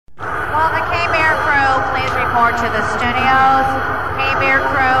report to the studios. K-Beer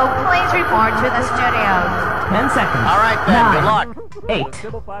crew, please report to the studios. 10 seconds. All right, then. 9,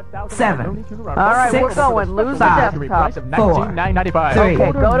 Good luck. 8, 7. All right, 6, we're going. Lose the 5, desktop. 4, 1995. 3.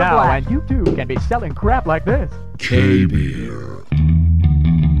 Okay, go to now, black. and you too can be selling crap like this. K-Beer.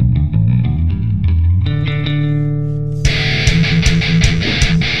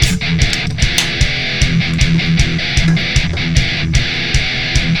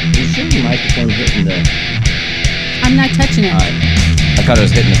 You sure the microphone hitting the... I'm not touching it. All right. I thought it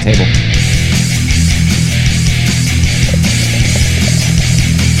was hitting the table.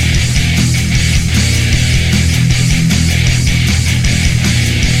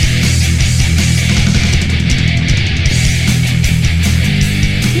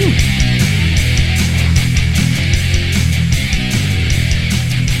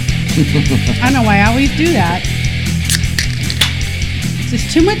 I don't know why I always do that. It's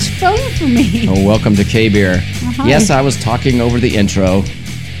just too much foam for me. Oh, welcome to K-Beer. Uh-huh. Yes, I was talking over the intro.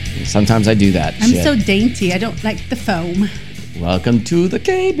 Sometimes I do that. I'm shit. so dainty. I don't like the foam. Welcome to the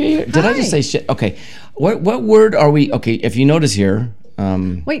K-Beer. Did I Hi. just say shit? Okay. What word are we? Okay, if you notice here.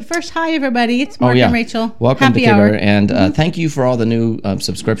 Wait, first, hi, everybody. It's Mark and Rachel. Welcome Happy to hour. K-Beer. And thank you for all the new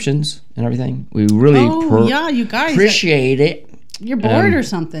subscriptions and everything. We really yeah, you guys. appreciate it. You're bored or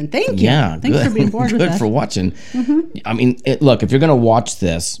something. Thank you. Yeah, Thanks good. for being bored with Good us. for watching. I mean, look, if you're going to watch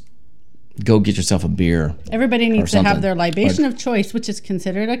this, go get yourself a beer. Everybody needs to something. have their libation of choice, which is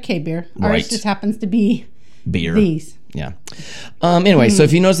considered a K-beer. Ours Right. just happens to be Beer. these. Yeah. Anyway, so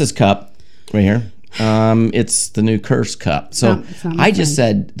if you notice this cup right here, it's the new curse cup. So No, it's not my I just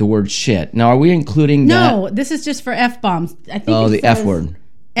said the word shit. Now, are we including No, this is just for F-bombs. I think that? Oh, it the F says word.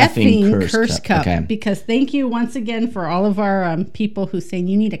 Effing curse cup. Okay. Because thank you once again for all of our people who saying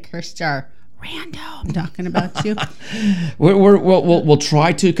you need a curse jar. Rando, I'm talking about you. We'll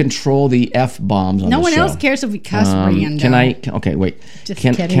try to control the F bombs on No the one show. else cares if we cuss rando. Can I? Okay, wait. Just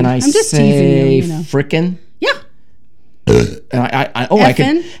can kidding. I I'm just say teasing you, frickin'? Yeah. I could.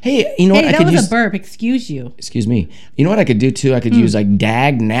 Effin'? Hey, you know what? Hey, I that could was use. a burp. Excuse you. Excuse me. You know what I could do too? I could use like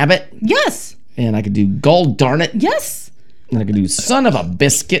dag nabbit, Yes. and I could do gold darn it, Yes. and I could do son of a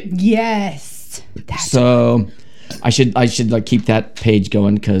biscuit. Yes. So I should like keep that page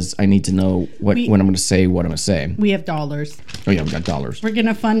going because I need to know when I'm going to say what I'm going to say. We have dollars. Oh yeah, we got dollars. We're going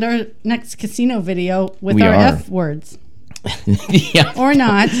to fund our next casino video with We our are. F words. Yeah. Or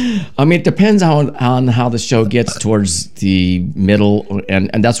not. I mean, it depends on how the show gets towards the middle, and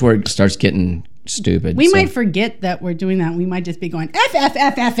that's where it starts getting stupid. We might forget that we're doing that. We might just be going F, F,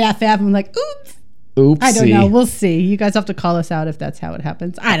 F, F, F, F. I'm like, oops. Oopsie. I don't know. We'll see. You guys have to call us out if that's how it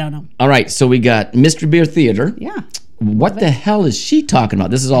happens. I don't know. All right, so we got Mr. Beer Theater. Yeah. What the hell is she talking about?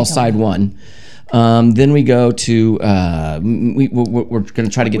 This is all side one. Then we go to we're going to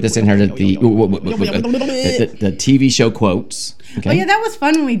try to get this in here. The TV show quotes. Okay. Oh yeah, that was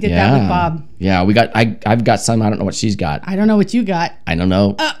fun when we did that with Bob. Yeah, we got. I've got some. I don't know what she's got. I don't know what you got. I don't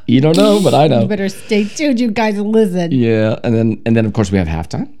know. You don't know, but I know. You better stay tuned, you guys. Listen. Yeah, and then of course we have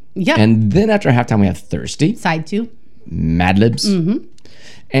halftime. Yeah. And then after halftime we have Thirsty, Side 2. Mad Libs,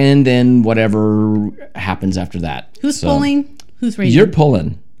 and then whatever happens after that. Who's pulling? Who's reading? You're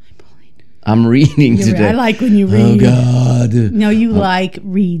pulling. I'm reading today. I like when you read. Oh God. No, you like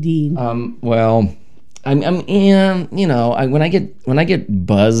reading. Well, I'm you know, when I get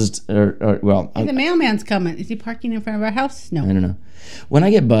buzzed or The mailman's coming. Is he parking in front of our house? No. I don't know. When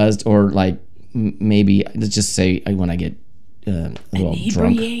I get buzzed or like maybe let's just say when I get a little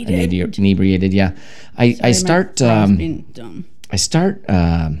drunk, inebriated, yeah. I start being dumb. I start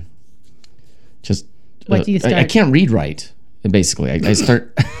just What do you start? I can't read right. Basically, I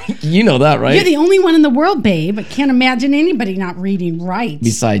start. You know that, right? You're the only one in the world, babe. I can't imagine anybody not reading right.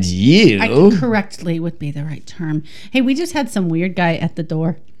 Besides you. Correctly would be the right term. Hey, we just had some weird guy at the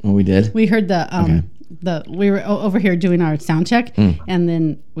door. Well, we did. We heard we were over here doing our sound check, and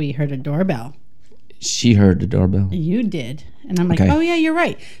then we heard a doorbell. She heard the doorbell. You did. And I'm like, Okay. oh, yeah, you're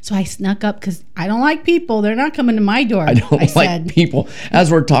right. So I snuck up because I don't like people. They're not coming to my door. I don't like people. As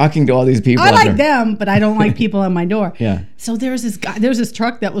we're talking to all these people. I out like there. them, but I don't like people on my door. Yeah. So there was this guy, there was this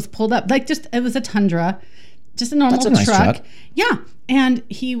truck that was pulled up. It was a Tundra, just a normal That's a nice truck. Yeah. And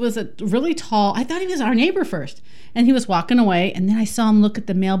he was a really tall, I thought he was our neighbor first. And he was walking away. And then I saw him look at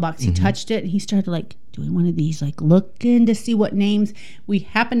the mailbox. He touched it and he started like doing one of these, like looking to see what names. We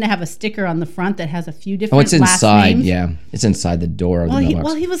happen to have a sticker on the front that has a few different Oh, it's last inside. names. Yeah. It's inside the door of the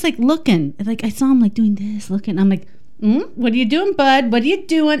mailbox. He was like looking. Like I saw him like doing this, looking. I'm like, what are you doing, bud? What are you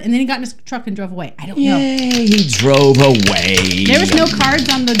doing? And then he got in his truck and drove away. I don't know. Yay, he drove away. There was no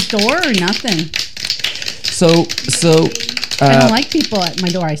cards on the door or nothing. So I don't like people at my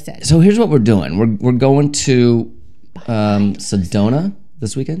door, I said. So here's what we're doing. We're going to Sedona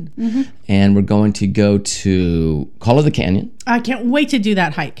this weekend, and we're going to go to Call of the Canyon, I can't wait to do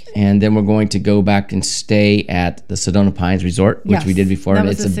that hike. and then we're going to go back and stay at the Sedona Pines Resort, which we did before, That and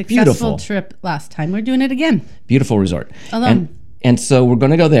was it's a a successful beautiful, trip last time. We're doing it again. beautiful resort. Alone. And so we're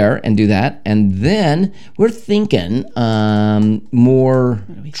going to go there and do that, and then we're thinking more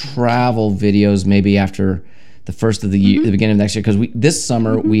travel videos maybe after the first of the year, the beginning of next year, because this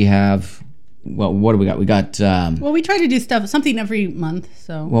summer we have. Well, what do we got? We got. Well, we try to do something every month.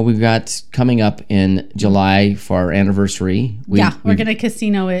 So. Well, we've got coming up in July for our anniversary. We're gonna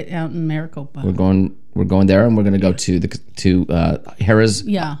casino it out in Maricopa. We're going there, and we're gonna go to Harrah's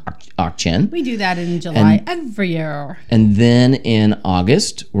auction. We do that in July every year. And then in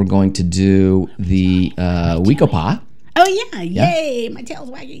August, we're going to do the Weekopah. Oh yeah! Yay! My tail's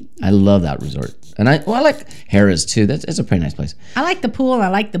wagging. I love that resort, and I like Harrah's too. It's a pretty nice place. I like the pool. I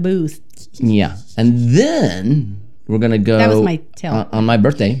like the booze. Yeah, and then we're gonna go. That was my tail. On my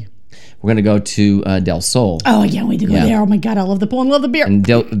birthday. We're gonna go to Del Sol. Oh, I can't wait to go there. Oh my god, I love the pool and love the beer. And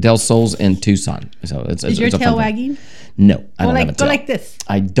Del Sol's in Tucson, so it's Is your it's a tail fun thing. wagging? No, I don't have a tail. Go like this.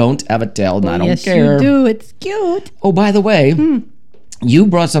 I don't have a tail, and I don't Yes, care. you do. It's cute. Oh, by the way, you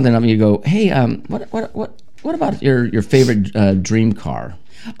brought something up, and you go, "Hey, what about your favorite dream car?"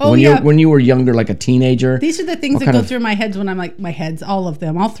 Oh, when you were younger, like a teenager. These are the things that go through my head when I'm like, all of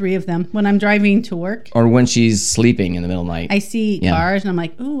them, all three of them. When I'm driving to work. Or when she's sleeping in the middle of the night. I see cars and I'm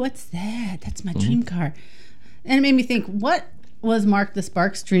like, ooh, what's that? That's my dream car. And it made me think, what was Mark the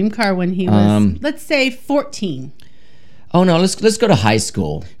Spark's dream car when he was, let's say, 14? Oh no, let's go to high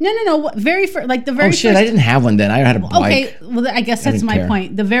school. No. Very first, like the very first. Oh shit, I didn't have one then. I had a bike. Okay, well, I guess that's my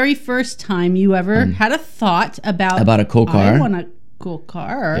point. The very first time you ever had a thought about a cool car. I want a cool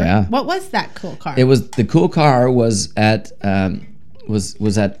car. Yeah. What was that cool car? It was the cool car was at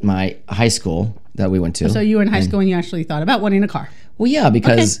was at my high school that we went to. So you were in high school and you actually thought about wanting a car. Well, yeah,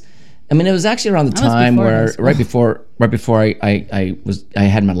 because I mean it was actually around the time where right before I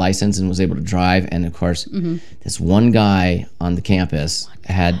had my license and was able to drive, and of course this one guy on the campus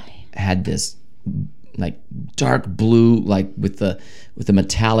had this like dark blue, like with the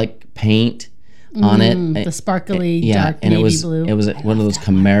metallic paint on it, the sparkly dark navy blue. It was one of those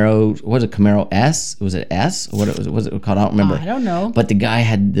Camaro. Was it Camaro S? Was it S? What was it called? I don't remember. I don't know. But the guy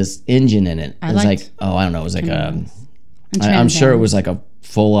had this engine in it. It was like, oh, I don't know. It was like I'm sure it was like a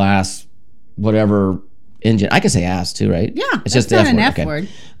full ass whatever engine. I could say ass too, right? Yeah, it's just not the an F F word.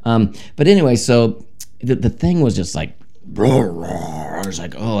 word. But anyway, so the thing was just like. I was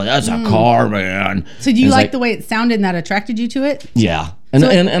like, oh, that's a car, man. So do you like the way it sounded and that attracted you to it? Yeah.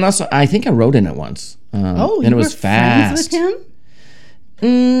 And also, I think I rode in it once. And it was fast. Friends with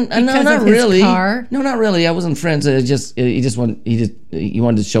him? No, not really. Car? No, not really. I wasn't friends. He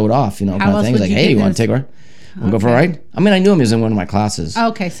wanted to show it off, kind of thing. He's like, hey, you want to take a ride? Want to go for a ride? I mean, I knew him. He was in one of my classes.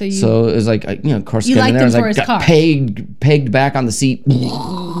 Okay, so it was like, of course, you liked there. him I for was his car. Pegged back on the seat.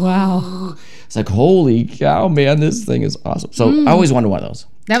 Wow. It's like, holy cow, man, this thing is awesome. So I always wanted one of those.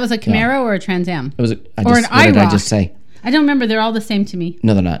 That was a Camaro or a Trans Am? It was an what did I just say? I don't remember. They're all the same to me.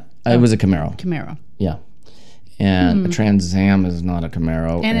 No, they're not. It was a Camaro. Camaro. Yeah. And a Trans Am is not a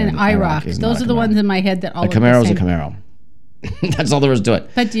Camaro. And an IROC. Those are the ones in my head that all look the Camaro is same. a Camaro. That's all there was to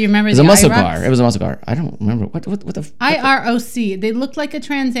it. But do you remember it was a muscle car. It was a muscle car. I don't remember. What the... IROC. They looked like a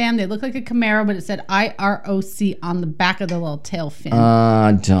Trans Am. They looked like a Camaro, but it said IROC on the back of the little tail fin.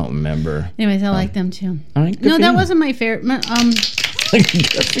 I don't remember. Anyways, I like them too. All right, no, that wasn't my favorite.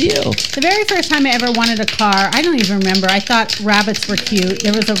 Good for you. The very first time I ever wanted a car, I don't even remember. I thought rabbits were cute.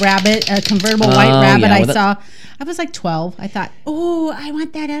 There was a rabbit, a convertible white rabbit I saw. I was like 12. I thought, oh, I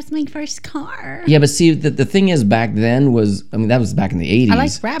want that as my first car. Yeah, but see, the thing is, back then was, I mean, that was back in the 80s. I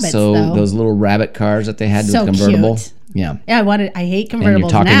like rabbits, so though. Those little rabbit cars that they had, So those convertible. cute. Yeah. Yeah, I hate convertibles now. And you're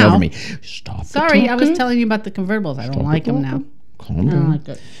talking over me. Stop. Sorry, I was telling you about the convertibles. I don't like them now. Calm down. I don't like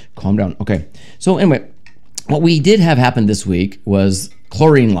it. Calm down. Okay. So anyway, what we did have happen this week was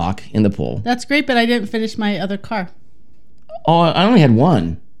chlorine lock in the pool. That's great, but I didn't finish my other car. Oh, I only had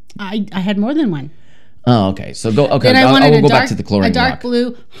one. I had more than one. Oh, okay. So go. Okay, Then I wanted will go back to the chlorine a dark lock.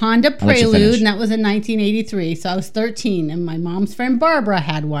 blue Honda I'll let you Prelude, finish. and that was in 1983. So I was 13, and my mom's friend Barbara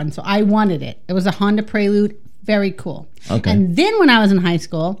had one, so I wanted it. It was a Honda Prelude, very cool. Okay. And then when I was in high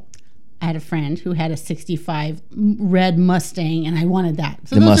school, I had a friend who had a 65 red Mustang, and I wanted that.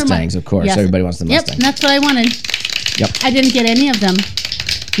 So The those are Mustangs, of course. Everybody wants the Yep, Mustang. and that's what I wanted. Yep. I didn't get any of them.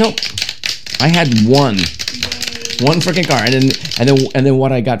 Nope. I had one freaking car, and then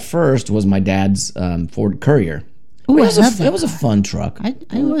what I got first was my dad's Ford Courier. Ooh, It I was love that it was a fun truck. I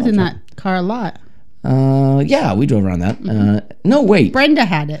was in that car a lot. Yeah, we drove around that. No, wait. Brenda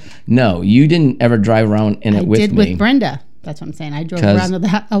had it. No, you didn't ever drive around in it with me. I did with Brenda. That's what I'm saying. I drove around with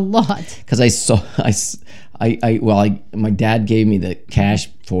that a lot. Because my dad gave me the cash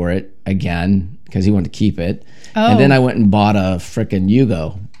for it again because he wanted to keep it. Oh. And then I went and bought a frickin'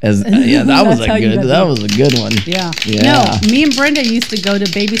 Yugo. That was a good one. Yeah. Yeah. No, me and Brenda used to go to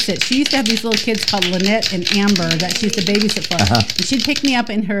babysit. She used to have these little kids called Lynette and Amber that she used to babysit for. And she'd pick me up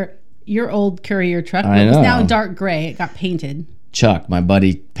in your old courier truck. I It was know. now dark gray. It got painted. Chuck, my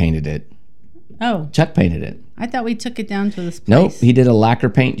buddy, painted it. Oh. Chuck painted it. I thought we took it down to this place. Nope, he did a lacquer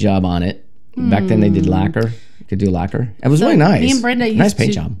paint job on it. Back then they did lacquer. You could do lacquer. It was really nice. Me and Brenda nice used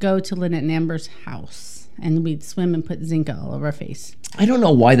paint to job. go to Lynette and Amber's house, and we'd swim and put Zinca all over our face. I don't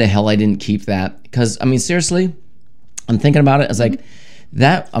know why the hell I didn't keep that. Because, I mean, seriously, I'm thinking about it. It's like,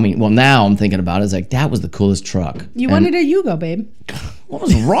 now I'm thinking about it. It's like, that was the coolest truck. You wanted a Yugo, babe. What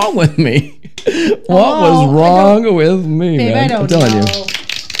was wrong with me? What was wrong with me, Babe, man? I don't I'm telling know. you.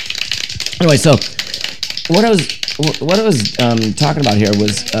 Anyway, so what I was talking about here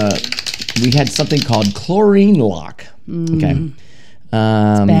was we had something called chlorine lock. Okay.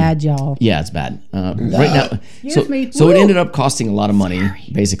 Bad, y'all. Yeah, it's bad. Right now, Excuse me. so it Woo! ended up costing a lot of money,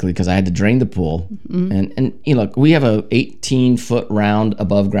 basically, because I had to drain the pool. And you know, look, we have a 18-foot round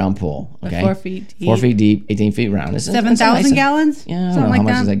above ground pool. Okay, 4 feet deep. 4 feet deep, 18 feet round. It's 7,000 nice- gallons? Yeah, I don't Something know like how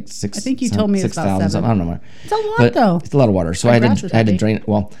much that? is like six. I think you told me it's about 6,000 7. something. I don't know. It's a lot, But though. it's a lot of water. So My I grass had was to heavy. drain it.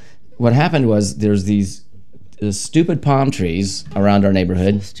 Well, what happened was there's these stupid palm trees around our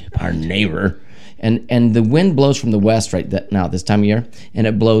neighborhood. Our neighbor. And the wind blows from the west now at this time of year, and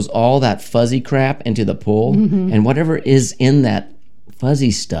it blows all that fuzzy crap into the pool, and whatever is in that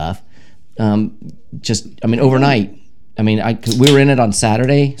fuzzy stuff, overnight. I mean, we were in it on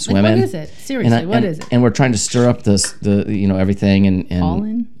Saturday swimming. Like, what is it? Seriously, what is it? And we're trying to stir up everything and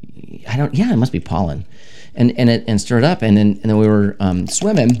Pollen? Yeah, it must be pollen, and stir it up, and then we were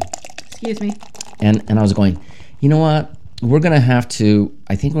swimming. Excuse me. And I was going, you know what? I think we're gonna have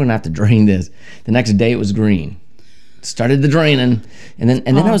to drain this. The next day it was green. Started the draining, and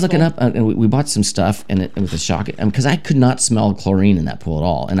then I was looking up, and we bought some stuff, and it was a shock, because I could not smell chlorine in that pool at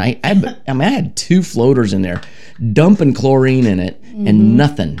all. And I had 2 floaters in there, dumping chlorine in it, and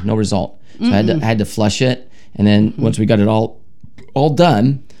nothing, no result. So I had to flush it, and then once we got it all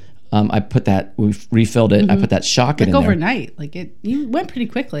done, we refilled it. I put that shock in there. Overnight. You went pretty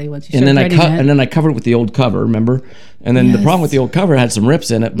quickly once you And started then and then I covered it with the old cover, remember? And then the problem with the old cover had some rips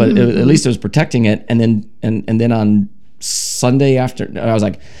in it, but at least it was protecting it. And then on Sunday after, I was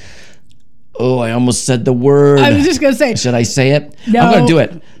like, oh, I almost said the word. I was just gonna say, should I say it? No. I'm gonna do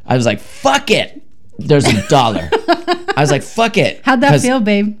it. I was like, fuck it. There's $1. I was like, fuck it. how'd that feel,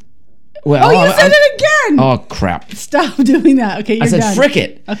 babe? Well, You said it again. Oh crap. Stop doing that. Okay, you're I said done. frick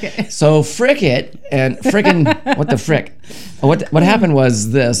it. Okay. So frick it and frickin' what the frick? What happened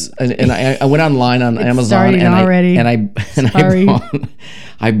was this, and I went online on Amazon starting and already. Sorry.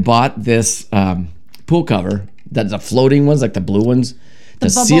 I bought this pool cover that's the floating ones, like the blue ones, to bubble-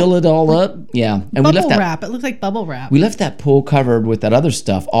 seal it all up. Yeah, and we left Bubble that. wrap. It looks like bubble wrap. We left that pool covered with that other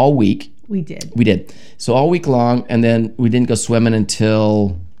stuff all week. We did. We did. So all week long, and then we didn't go swimming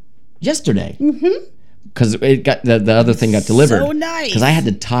until yesterday. Because it got the other thing got delivered. So nice. Because I had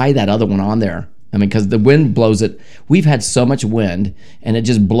to tie that other one on there. I mean, because the wind blows it. We've had so much wind, and it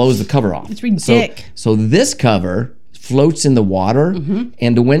just blows the cover off. It's ridiculous. So this cover floats in the water,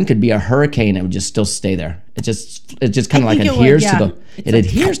 and the wind could be a hurricane, and it would just still stay there. It just kind of like think it adheres would, to yeah. the. It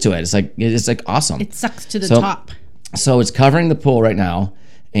adheres to it. It's like awesome. It sucks to the So- top. So it's covering the pool right now,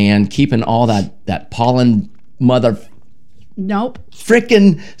 and keeping all that pollen mother Nope.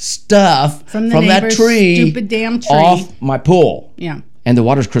 freaking stuff From the that neighbor's tree stupid damn tree. off my pool. Yeah. And the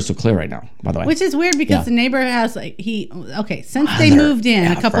water's crystal clear right now, by the way. Which is weird because Yeah. the neighbor has since they moved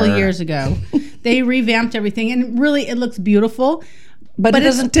in a couple of effer. years ago, they revamped everything, and really it looks beautiful. but it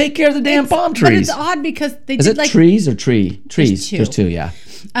it's- doesn't take care of the damn palm trees. But it's odd because they Is did it trees or tree? Trees. two. There's 2, yeah.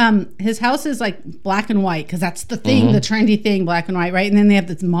 His house is like black and white because that's the thing, the trendy thing, black and white, right? And then they have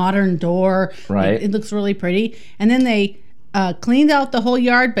this modern door. Right. It looks really pretty. And then they cleaned out the whole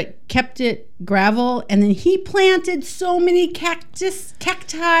yard but kept it gravel. And then he planted so many cacti.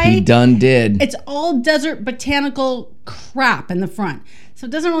 He done did. It's all desert botanical crap in the front. So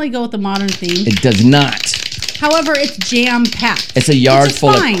it doesn't really go with the modern theme. It does not. However, it's jam-packed. It's a yard which is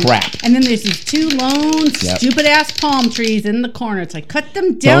full fine. of crap. And then there's these 2 lone, Yep. stupid-ass palm trees in the corner. It's like, cut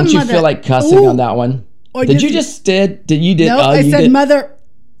them down, Don't you mother. feel like cussing Ooh. on that one? Or Did just- you just did? Did you did? No, oh, I you said did. mother,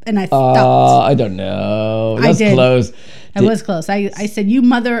 and I stopped. I don't know. I That's did. close. I was close. I said, you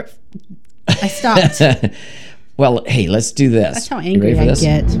mother. I stopped. Well, hey, let's do this. That's how You angry ready for I this?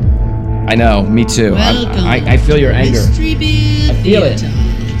 get. I know, me too. Welcome. I feel your anger. Mystery Beer I feel it.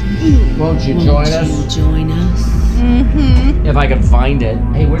 Theater. Won't you join us? Join us. If I can find it.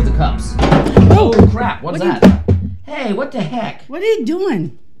 Hey, where's the cups? Oh crap! What's that? Hey, what the heck? What are you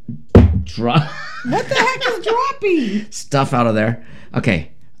doing? Drop What the heck is dropping? stuff out of there.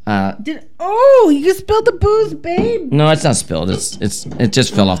 Okay. You spilled the booze, babe. No, it's not spilled. It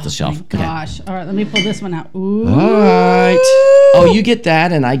just fell off the shelf. Okay. Gosh. All right, let me pull this one out. Ooh. All right. Oh, you get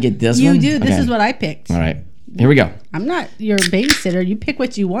that, and I get this You one. do. This Okay. is what I picked. All right. Here we go. I'm not your babysitter. You pick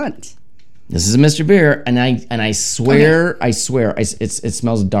what you want. This is a Mr. Beer, and I swear, it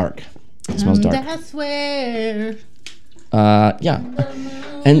smells dark. It smells dark. I swear. Yeah.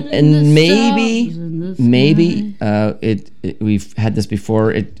 And maybe we've had this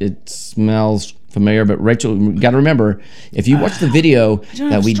before. It smells familiar, but Rachel, you got to remember, if you watch the video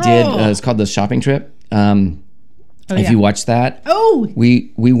that we did, it's called the shopping trip. If you watch that,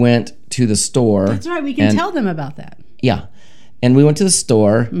 we went to the store. That's right. We can tell them about that. Yeah, and we went to the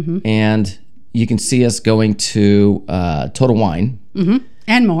store, and you can see us going to Total Wine,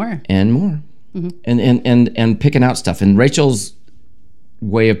 And more. and picking out stuff. And Rachel's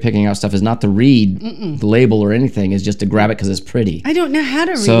way of picking out stuff is not to read the label or anything; is just to grab it because it's pretty. I don't know how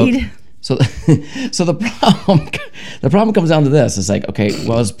to read. So the problem comes down to this. It's like, okay,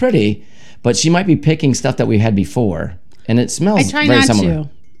 well, it's pretty, but she might be picking stuff that we had before, and it smells I try very not similar. to.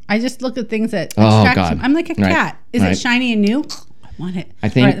 I just look at things that Oh, attract God. me. I'm like a Right. cat. Is Right. it shiny and new? I want it. I All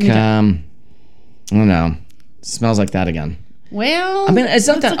think right, let me try. I don't know. It smells like that again. Well, I mean, it's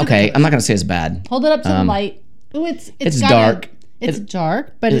not let's that look at okay. the- I'm not gonna say it's bad. Hold it up to the light. Ooh, it's got dark. It's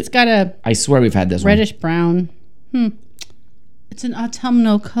dark, but it's got a I swear we've had this reddish brown. It's an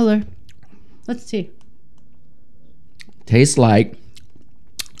autumnal color. Let's see. one. Tastes like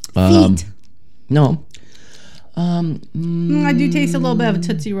Feet. no. I do taste a little bit of a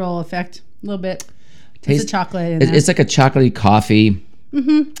Tootsie Roll effect. A little bit. It's a chocolate in there. It's like a chocolatey coffee,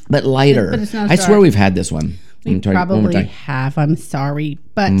 but lighter. But it's not I swear dark. we've had this one. We Let me try one more probably time. have. I'm sorry,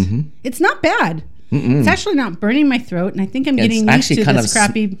 but it's not bad. It's actually not burning my throat, and I think I'm getting used actually to kind this of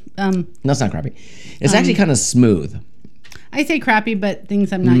crappy. No, it's not crappy. It's actually kind of smooth. I say crappy, but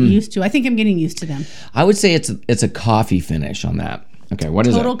things I'm not used to. I think I'm getting used to them. I would say it's a coffee finish on that. Okay, what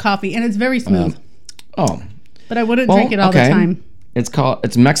is Total it? coffee, and it's very smooth. Oh, But I wouldn't well, drink it all the time.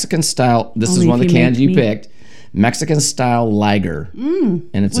 It's Mexican style. This Only is one of if the you cans make you me. picked. Mexican style lager. And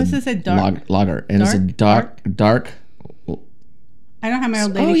it's What's this, a dark- lager. And it's a dark. I don't have my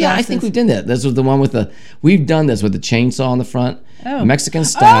old lady Oh yeah, glasses. I think we've done that. This was the one with we've done this with the chainsaw on the front. Oh. Mexican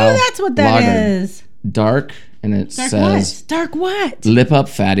style. Oh, that's what that lager. is. Dark, and it Dark says what? Dark what? lip up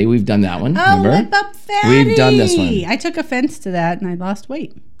fatty. We've done that one. Oh, remember? lip up fatty. We've done this one. I took offense to that, and I lost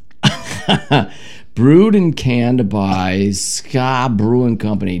weight. Brewed and canned by Ska Brewing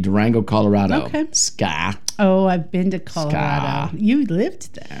Company, Durango, Colorado. Okay. Ska. Oh, I've been to Colorado. You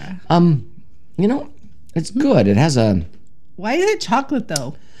lived there. You know, it's good. It has a, Why is it chocolate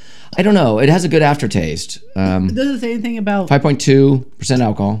though? I don't know. It has a good aftertaste. It doesn't say anything about. 5.2%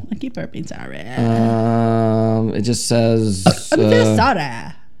 alcohol. I keep burping. Sorry. It just says I'm just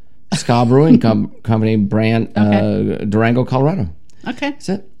sorry. Ska Brewing Company brand, Okay. Durango, Colorado. Okay. That's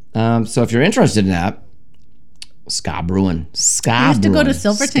it. So if you're interested in that, Ska Brewing. Ska I used to go to Brewing.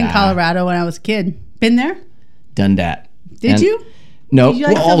 Silverton, Ska. Colorado when I was a kid. Been there? Done that. Did And- you? No. Did you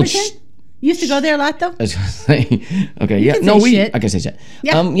like Well, Silverton? You used to go there a lot though? I was gonna say, okay, yeah, can no, say we, shit. I can say shit.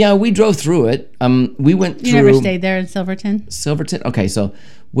 Yeah. Yeah, we drove through it. We went through. You never stayed there in Silverton? Silverton. Okay, so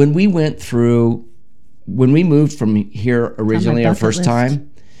when we moved from here originally, our bucket first list.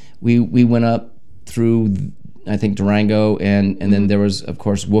 time, we went up through, I think Durango, and then there was of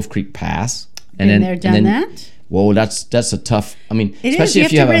course Wolf Creek Pass. And Been then, there, done that? Whoa, that's a tough. I mean, It is. especially You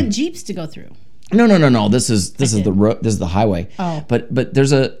if have you to have rent Jeeps to go through. No. This is the road. This is the highway. Oh. But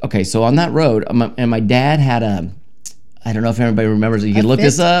there's okay. So on that road, and my dad had I don't know if everybody remembers it. You can look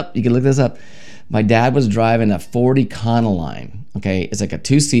this Fit? up. You can look this up. My dad was driving a Ford Econoline. Okay, it's like a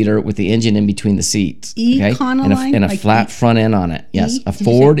 2-seater with the engine in between the seats. Okay? Econoline? and a Like flat front end on it. Yes, a Did you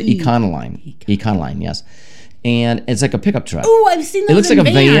Ford say E? Econoline. Econoline. Yes, and it's like a pickup truck. Oh, I've seen those. looks in like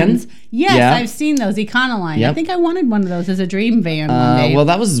a van. vans. Yes, Yeah. I've seen those Econoline. I Yep. think I wanted one of those as a dream van one day. Well,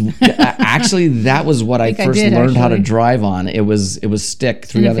 that was actually that was what I think I first did, learned how to actually. drive on. It was stick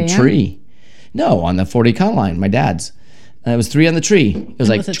 3 In a on the van? tree. No, on the 40 Econoline, my dad's. It was 3 on the tree. It was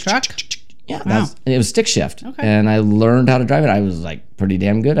like was it a truck? Yeah, Wow. it was stick shift. Okay. And I learned how to drive it. I was like pretty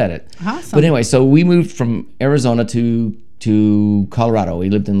damn good at it. Awesome. But anyway, so we moved from Arizona to Colorado. We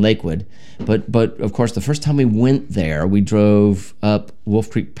lived in Lakewood. But of course, the first time we went there, we drove up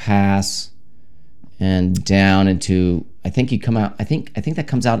Wolf Creek Pass and down into I think you come out. I think that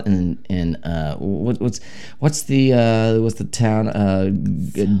comes out in what's the town?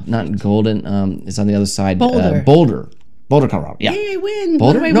 Not Golden. It's on the other side. Boulder, Colorado. Yeah. Yay, win.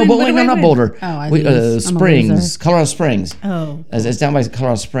 Boulder? What do I win? No, not Boulder. Oh, I lose. I'm a Springs, loser. Colorado Springs. Oh. It's down by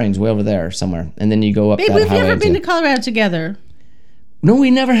Colorado Springs, way over there somewhere. And then you go up Babe, that we've highway. never been to Colorado together. No,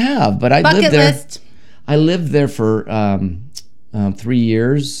 we never have. But I lived Bucket there. list. I lived there for 3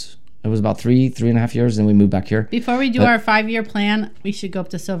 years. It was about 3.5 years, and we moved back here. Before we do our 5-year plan, we should go up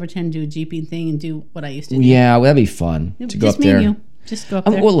to Silverton, do a jeeping thing, and do what I used to do. Yeah, well, that'd be fun to go up Just me there. and you. Just go up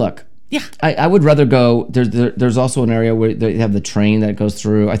there. Well, look. Yeah. I would rather go. There's also an area where they have the train that goes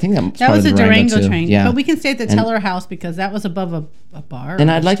through. I think that's That part was of a the Durango too. train. Yeah. But we can stay at the Teller House because that was above a bar. And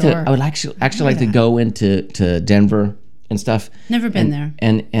or I'd a like store. to. I would actually like to go into Denver and stuff. Never been there.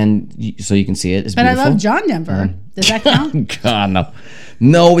 So you can see it. It's But beautiful. I love John Denver. Does that count? God no,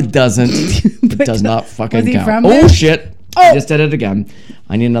 no, it doesn't. It does not fucking Was he count. from Oh there? shit! I just did it again.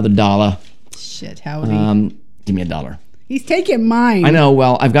 I need another $1. Shit, howdy. Give me $1. He's taking mine. I know.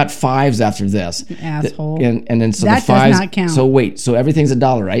 Well, I've got 5s after this. Asshole. And then so That the 5s. does not count. So wait. So everything's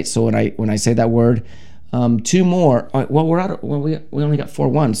 $1, right? So when I say that word, 2 more. Well, we're out. Well, we only got 4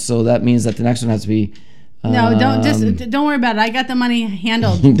 ones. So that means that the next one has to be. No, don't worry about it. I got the money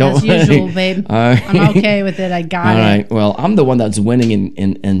handled Don't as usual, worry. babe. All right. I'm okay with it. I got All it. right. Well, I'm the one that's winning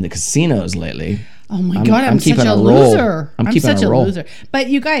in the casinos lately. Oh my God, I'm such keeping a a roll. loser. I'm keeping such a a roll. loser. But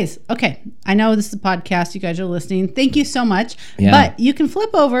you guys, okay, I know this is a podcast. You guys are listening. Thank you so much. Yeah. But you can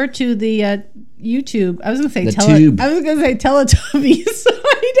flip over to the YouTube. I was going to say tube. I was going to say Teletubbies.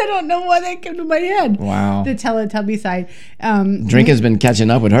 I don't know why that came to my head. Wow. The Teletubby side. Drink has been catching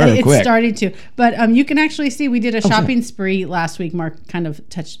up with her It's quick. starting to. But you can actually see we did a shopping spree last week. Mark kind of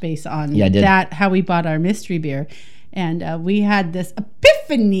touched base on Yeah, I did. that, how we bought our mystery beer. And we had this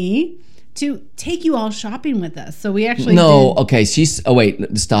epiphany to take you all shopping with us. So we actually did. Okay. Oh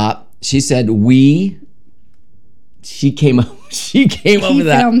wait, stop. She said she came up with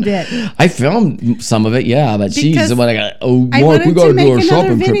that. Filmed it. I filmed some of it, yeah, but she's Because the one I got. I Mark, wanted we got to to do a make another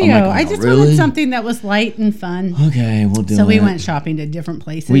shopping trip. video. I'm like, I just really? wanted something that was light and fun. Okay, we'll do it. So we went shopping to different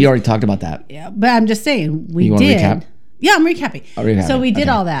places. We already talked about that. Yeah, but I'm just saying we You wanna did. recap? Yeah, I'm recapping. I'll recap So it. we did Okay.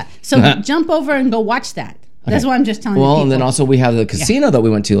 all that. So jump over and go watch that. That's what I'm just telling you. Well, people. and then also we have the casino that we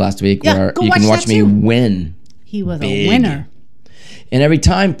went to last week Yeah, where go you can watch watch that me too. win. He was Big. a winner. And every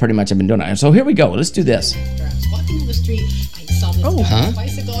time, pretty much, I've been doing it. So here we go. Let's do this. I was walking down the street, I saw this guy on a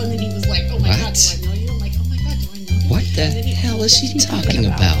bicycle, and then he was like, oh my God, do I know you? I'm like, oh my God, do I know you? What the hell is she talking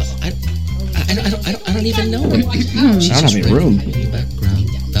about? I don't even know her. I don't have any room. Background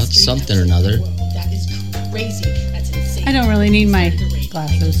about something or another. That is crazy. That's insane. I don't really need my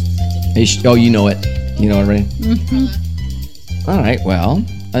glasses. Oh, you know it. You know it already? Mm-hmm. All right, well.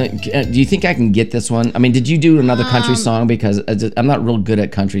 Do you think I can get this one? I mean, did you do another country song? Because I'm not real good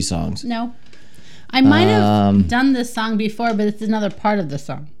at country songs. No. I might have done this song before, but it's another part of the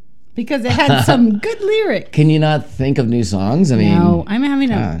song. Because it had some good lyrics. Can you not think of new songs? I mean, No, I'm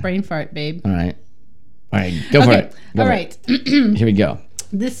having a brain fart, babe. All right. Go for it. Go All for right. it. Here we go.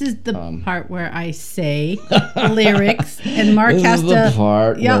 This is the part where I say lyrics, and Mark This has is the to.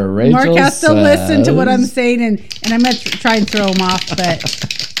 part Yeah, where Rachel Mark has to listen to what I'm says- saying, and I'm gonna try and throw him off,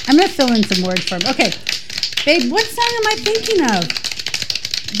 but I'm gonna fill in some words for him. Okay, babe, what song am I thinking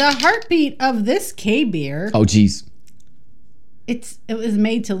of? The heartbeat of this K beer. Oh, geez. It was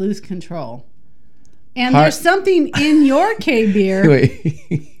made to lose control, and Heart- there's something in your K beer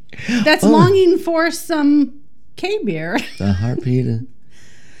Wait. that's longing for some K beer. The heartbeat.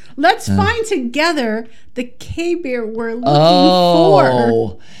 Let's find together the K beer we're looking for.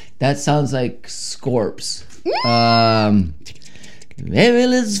 Oh, that sounds like Scorps. Maybe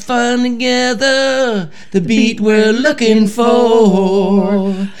let's find together the beat we're looking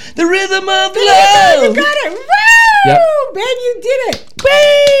for. The rhythm of love. You got it. Woo! Yep. Man, you did it.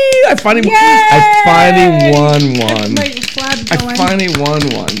 Whee! I finally won one. My flab's I going. finally won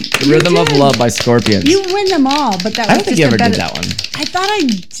one. The Rhythm of did. Love by Scorpions. You win them all, but that was I don't think just you a ever better, did that one. I thought I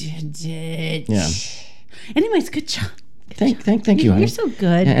did. Yeah. Anyways, good job. Thank you, honey. You're so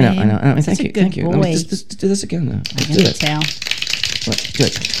good. Yeah, I know. babe. Thank Such a you. good Thank you. No, boy. just do this again. Let's I do can it. tell. Do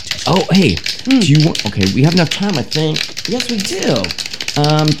it. Oh, hey. Do you want? Okay, we have enough time, I think. Yes, we do.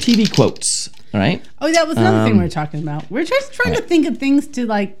 TV quotes. All right. Oh, that was another thing we were talking about. We're just trying to think of things to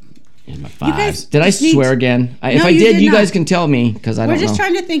like. Here's my You guys fives. Did I just need swear to- again? If No, I you did, did you guys not. can tell me because I We're don't know. just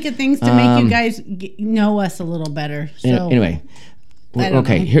trying to think of things to make you guys know us a little better. So Anyway, I don't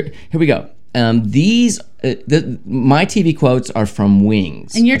okay. know. Here we go. These my TV quotes are from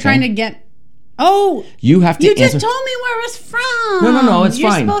Wings. and you're okay? trying to get Oh, You have to you just answer. told me where it was from. No, it's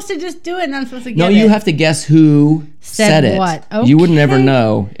You're fine. supposed to just do it, and I'm supposed to get No, it. you have to guess who said it. what? You would never Okay.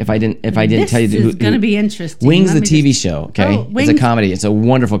 know if I didn't tell you This who. is going to be interesting. Wings, Let the me TV just- show. Okay, Oh, it's a Wings. comedy. It's a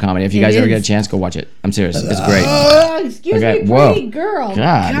wonderful comedy. If you It guys ever get a is. chance, go watch it. I'm serious. It's great. Excuse Okay, me, whoa. pretty girl.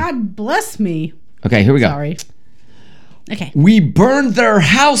 God. God bless me. Okay, here we go. Sorry. Okay, We burned their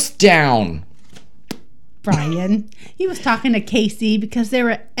house down. Brian. He was talking to Casey because they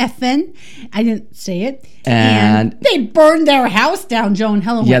were effing. I didn't say it. And- they burned their house down. Joe and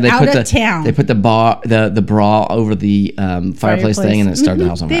Helen went out of town. They put the bra over the fireplace thing, and it started the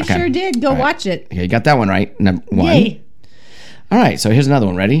house on fire. They sure did. Go All right. watch it. Okay, you got that one right. Number one. Yay. All right, so here's another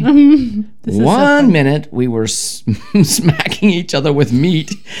one. Ready? This is so 1 fun. minute we were smacking each other with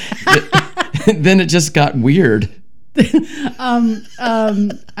meat. Then it just got weird.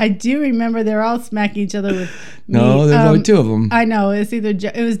 I do remember they're all smacking each other with No, meat. there's only two of them. I know. It's either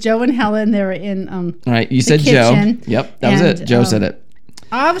it was Joe and Helen. They were in All right, you said Joe. kitchen. Yep, that was And, it. Joe said it.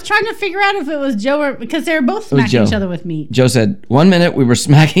 I was trying to figure out if it was Joe or because they were both was smacking each Joe. other with meat. Joe said 1 minute we were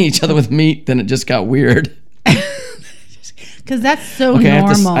smacking each other with meat. Then it just got weird. Because that's so Okay,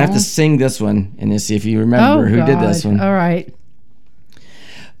 normal. I have to sing this one and see if you remember who did this one. All right.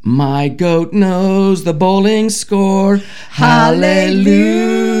 My goat knows the bowling score.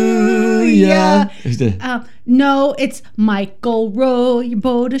 Hallelujah. Who's the- No, it's Michael. Row your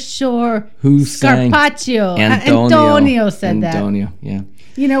boat ashore. Who sang? Scarpaccio. Antonio. Antonio said that. Antonio, yeah.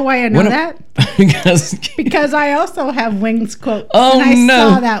 You know why I know When- that? because Because I also have Wings quotes. Oh, and I no.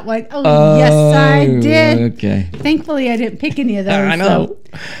 saw that one. Oh, yes, I did. Okay. Thankfully, I didn't pick any of those. I know.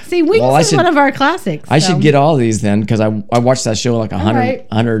 So. See, Wings Well, I is should- one of our classics. I so. should get all these then because I watched that show like 100, right.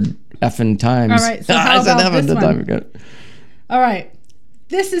 100 effing times. All right, so how I said about effing this the time one? ago. All right.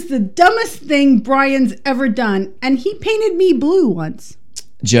 This is the dumbest thing Brian's ever done, and he painted me blue once.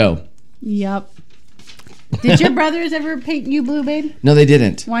 Joe. Yep. Did your brothers ever paint you blue, babe? No, they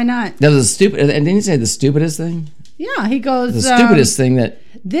didn't. Why not? That was the stupid. And didn't he say the stupidest thing? Yeah, he goes. The stupidest thing that.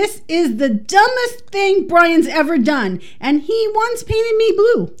 This is the dumbest thing Brian's ever done, and he once painted me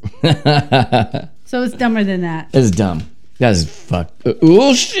blue. So it's dumber than that. is dumb. That is fuck.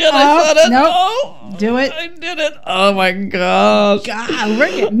 Oh shit! I said it. Nope. Oh, Do it. I did it. Oh my gosh. God, we're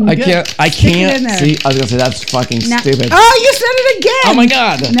getting I good. can't. I Stick it in can't there. see. I was gonna say that's fucking Now- stupid. Oh, you said it again. Oh my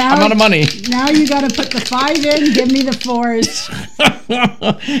god! Now- I'm out of money. Now you got to put the 5 in. Give me the 4s.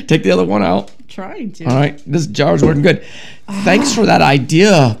 Take the other one out. Trying to. All right, this jar's working good. Thanks for that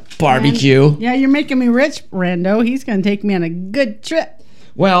idea, barbecue. Yeah, you're making me rich, Rando. He's going to take me on a good trip.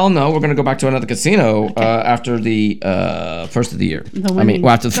 Well, no, we're gonna go back to another casino after the first of the year.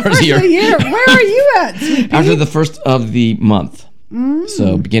 After the first of the year. Where are you at, sweetie? After the first of the month.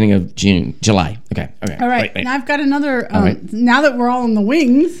 So beginning of July. Okay. All right. Wait. Now I've got another. right. Now that we're all in the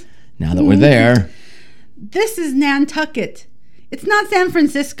wings, Now that we're there, this is Nantucket. It's not San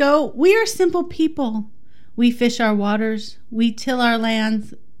Francisco. We are simple people. We fish our waters. We till our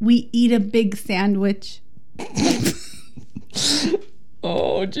lands. We eat a big sandwich.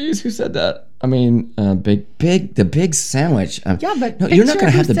 oh geez, who said that? I mean, the big sandwich. Yeah, but no, you're not picture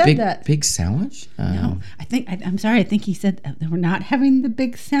gonna have who the said that. big sandwich. No, I'm sorry. I think he said that we're not having the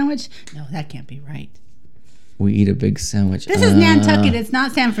big sandwich. No, that can't be right. We eat a big sandwich. This is Nantucket. It's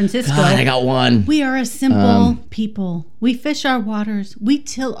not San Francisco. God, I got one. We are a simple people. We fish our waters. We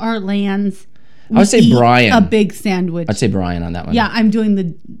till our lands. I would say eat Brian. a big sandwich. I'd say Brian on that one. Yeah, I'm doing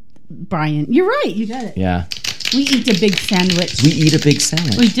the Brian. You're right. You got it. Yeah. We eat a big sandwich. We eat a big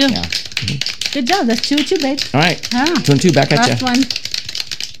sandwich. We do. Yeah. Good job. That's 2 and 2, babe. All right. Ah. 2 and 2. Back at Last you. one.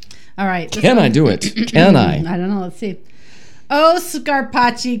 All right. this Can one. I do it? Can I? I don't know. Let's see. Oh,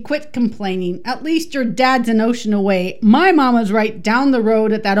 Scarpacci, quit complaining. At least your dad's an ocean away. My mama's right down the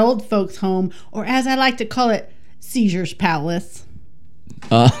road at that old folks' home, or as I like to call it, Seizures Palace.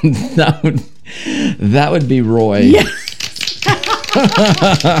 That would be Roy. Yeah.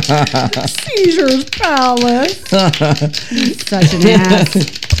 Seizures Palace. Such an ass.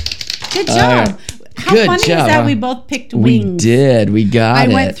 Good job. How Good funny job, is that huh? we both picked We wings? did. We got I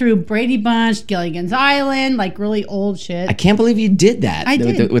it. went through Brady Bunch, Gilligan's Island, like really old shit. I can't believe you did that. I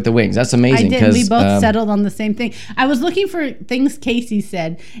did. With the wings. That's I amazing. did. We both 'cause, settled on the same thing. I was looking for things Casey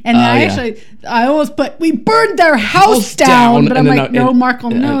said, and yeah. I almost put we burned their house down, but I'm and then like, no, Mark will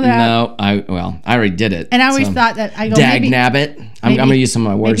know that. No, I already did it. And I always so. thought that I go Dag maybe, nabbit. I'm going to use some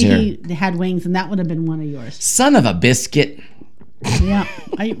of my words here. maybe he had wings, and that would have been one of yours. Son of a biscuit. Yeah,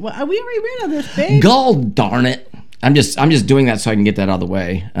 we already ran on this, babe. Gall darn it. I'm just doing that so I can get that out of the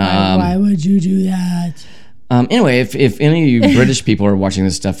way. Why would you do that? Anyway, if any of you British people are watching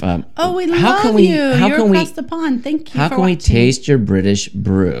this stuff, we how love can we, you. How You're can across we, the pond. Thank you. how for can we watching. taste your British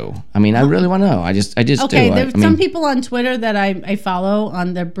brew? I mean, I really want to know. I just Okay, do. there's some people on Twitter that I follow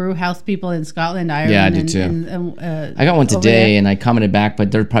on the brew house people in Scotland, Ireland. Yeah, I do too. I got one over today, there. and I commented back,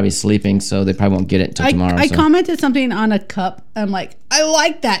 but they're probably sleeping, so they probably won't get it until tomorrow. I so. commented something on a cup. I'm like, I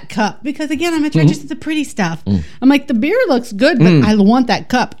like that cup because again, I'm attracted to the pretty stuff. I'm like, the beer looks good, but I want that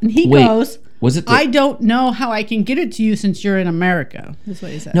cup. And he goes, was it? I don't know how I can get it to you since you're in America. That's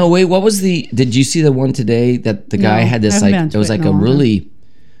what he said. No, wait. What was the? Did you see the one today that the guy had this I haven't like? been It to was it like in a a long really.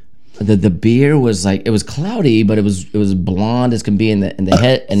 The beer was like, it was cloudy, but it was blonde as can be, and the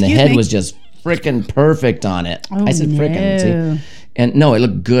head Excuse head me? was just freaking perfect on it. Oh, I said freaking, no. see, and no, it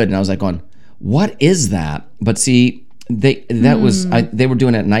looked good, and I was like going, what is that? But see, they were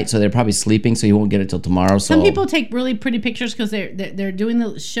doing it at night, so they're probably sleeping, so you won't get it till tomorrow. So Some people take really pretty pictures because they're doing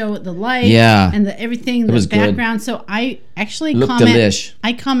the show, the light, Yeah. and everything, the was good. background. So I actually Looked comment. delish.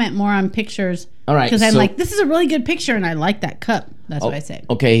 I comment more on pictures. All right, because I'm so- like, this is a really good picture, and I like that cup. That's what I say.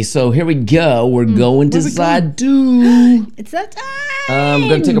 Okay, so here we go. We're going to Where we side 2. It's that time. I'm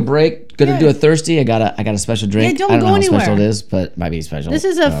gonna take a break. Gonna do a thirsty. I got a special drink. Yeah, don't I don't go know how anywhere. special it is, but it might be special. This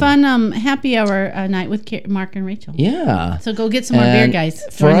is a fun happy hour night with Mark and Rachel. Yeah. So go get some more beer, And guys.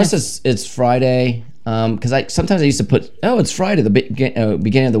 For Join us, it's Friday. Because sometimes I used to put, it's Friday, the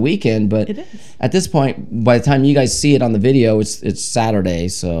beginning of the weekend, but It is. at this point, by the time you guys see it on the video, it's Saturday.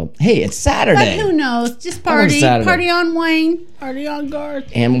 So hey, it's Saturday. But who knows? Just How about party. Saturday? Party on Wayne. Party on Garth.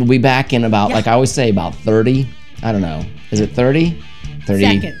 And we'll be back in about, like I always say, about 30. I don't know. Is it 30? 30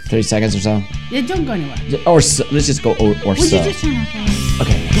 Seconds. 30 seconds or so? Yeah, don't go anywhere. Or so, let's just go or Would so. you just turn off the light?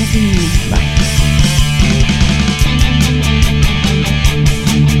 Okay. Bye.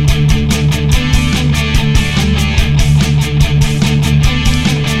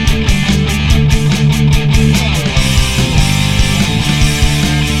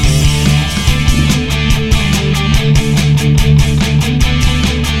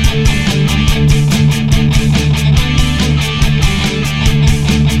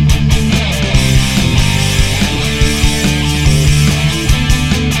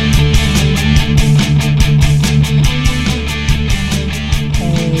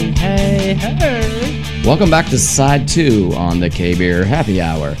 Welcome back to side 2 on the K-Beer Happy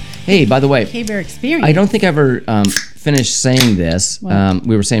Hour. Hey, by the way, K-Beer experience. I don't think I ever finished saying this.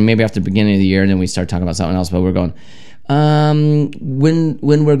 We were saying maybe after the beginning of the year, and then we started talking about something else. But we're going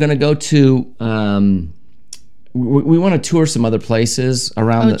when we're going to go to. We want to tour some other places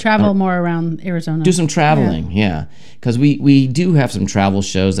around. Travel more around Arizona. Do some traveling, yeah. Because we do have some travel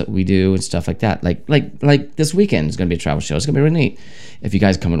shows that we do and stuff like that. Like this weekend is going to be a travel show. It's going to be really neat if you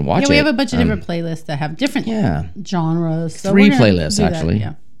guys come and watch it. Yeah, we have a bunch of different playlists that have different genres. So 3 we're gonna playlists do that, actually.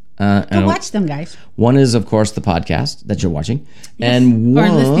 Yeah. Go watch them, guys. One is, of course, the podcast that you're watching, and Or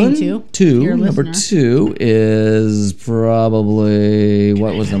one, listening to. You're a number listener. 2 is probably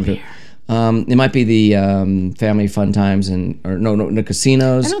what was number 2? It might be the family fun times the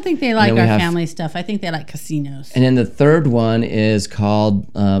casinos. I don't think they like our family stuff. I think they like casinos. And then the third one is called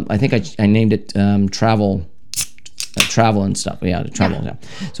I think I named it travel and stuff. Yeah, travel. Yeah.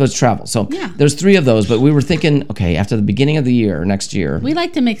 So it's travel. So there's 3 of those, but we were thinking, okay, after the beginning of the year, next year, We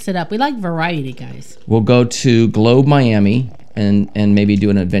like to mix it up. We like variety, guys. we'll go to Globe, Miami, and maybe do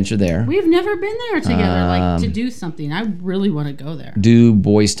an adventure there. We've never been there together, like to do something. I really want to go there. Do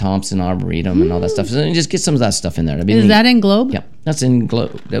Boyce Thompson Arboretum and all that stuff, and just get some of that stuff in there. That'd be Is neat. that in Globe? Yep, that's in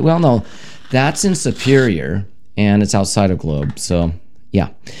Globe. Well, no, that's in Superior, and it's outside of Globe. So yeah,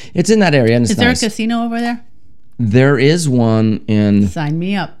 it's in that area, and it's Is there nice. a casino over there? There is one in. Sign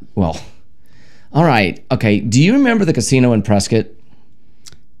me up. Well, all right, okay. Do you remember the casino in Prescott?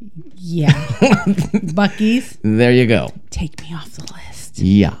 Yeah. Buc-ee's. There you go. Take me off the list.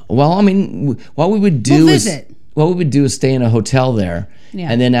 Yeah. Well, I mean, what we would do We'll is visit. what we would do is stay in a hotel there,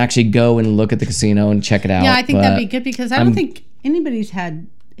 Yeah. and then actually go and look at the casino and check it out. Yeah, I think But that'd be good because I don't think anybody's had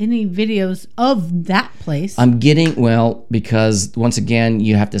any videos of that place. I'm getting because once again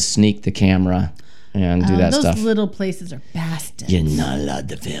you have to sneak the camera and do that those stuff. little places are bastards. You're not allowed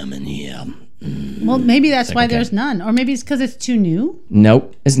to film in here. Well, maybe that's why okay. there's none, or maybe it's because it's too new.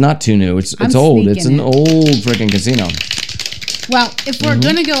 Nope, it's not too new. It's I'm old. It's sneaking an it. old freaking casino. Well, if Mm-hmm. we're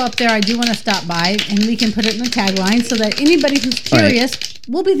gonna go up there, I do want to stop by, and we can put it in the tagline so that anybody who's curious,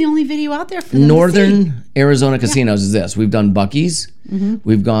 we'll be the only video out there for them to see. Northern Arizona casinos is this. We've done Buc-ee's.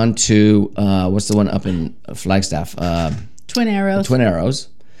 We've gone to what's the one up in Flagstaff? Twin Arrows. Twin Arrows.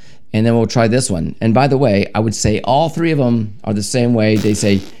 And then we'll try this one. And by the way, I would say all 3 of them are the same way. They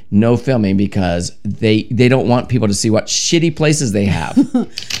say no filming because they don't want people to see what shitty places they have.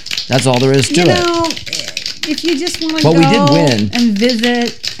 That's all there is to You it. know, if you just want to But go we did win. and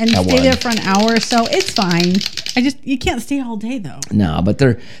visit and I stay won. there for an hour or so, it's fine. You can't stay all day though. No, but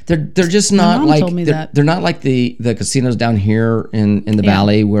they're just not mom like told me that. they're not like the casinos down here in the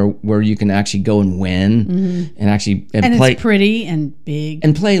valley where you can actually go and win and actually And play it's pretty and big.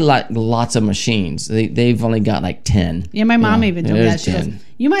 and play lots of machines. They've only got like 10. Yeah, my mom even told me that. there's She goes, 10.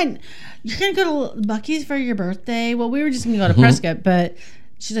 you're going to go to Buc-ee's for your birthday. Well, we were just going to go to Mm-hmm. Prescott, but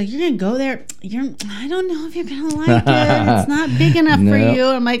she's like, you're going to go there. I don't know if you're going to like it. It's not big enough for No. you.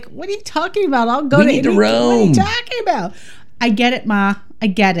 I'm like, what are you talking about? I'll go We to need to any- What are roam. you talking about? I get it, Ma. I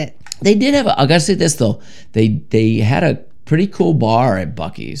get it. They did have I gotta say this though. They had a pretty cool bar at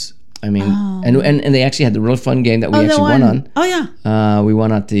Buc-ee's. I mean, and they actually had the real fun game that we actually won on. Oh, yeah. We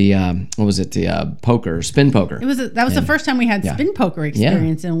won at the what was it? The spin poker. That was the first time we had spin poker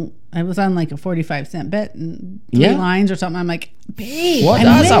experience, and I was on like a 45-cent bet and 3 lines or something. I'm like, babe, What? I'm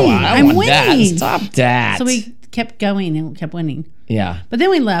That's not winning. what I I'm want that. winning. Stop that. So we kept going and kept winning. Yeah. But then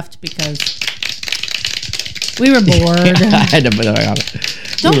we left because we were bored. I had to put it on.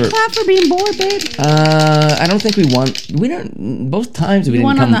 Don't clap for being bored, babe. I don't think we won. We didn't. Both times we You didn't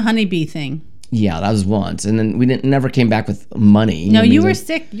won come. on the honeybee thing. Yeah, that was once, and then we never came back with money. No, I mean, you were like-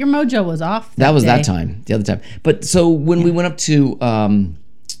 sick. Your mojo was off. That was day. that time. The other time. But so when we went up to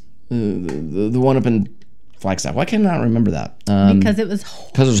the one up in Flagstaff, why can't I not remember that? Because it was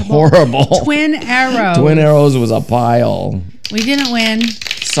Because it was horrible. Twin Arrows. Twin Arrows was a pile. We didn't win.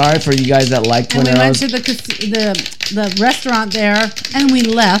 Sorry for you guys that like Twin And we Arrows. went to the restaurant there, and we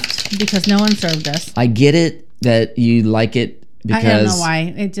left because no one served us. I get it that you like it because I don't know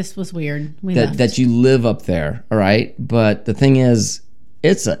why. It just was weird. We left. that you live up there, all right? But the thing is,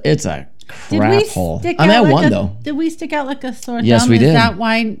 it's a crap hole. I mean, I won though. Did we stick out like a sore thumb? Yes, we did. Is that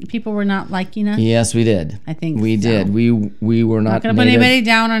why people were not liking us? Yes, we did. I think we so. did. We were not Not going to put native. anybody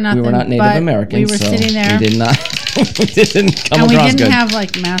down or nothing. We were not Native but Americans. We were so sitting there. We did not. We didn't come and we across didn't good. have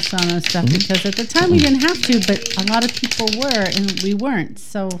like masks on and stuff because at the time we didn't have to, but a lot of people were and we weren't.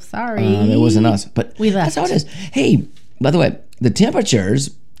 So sorry. It wasn't us, but We left. That's how it is. Hey, by the way, the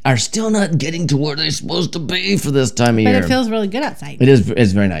temperatures are still not getting to where they're supposed to be for this time of But year. it feels really good outside. It is.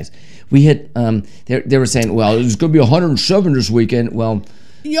 It's very nice. We hit. They were saying, well, it's going to be 107 this weekend. Well,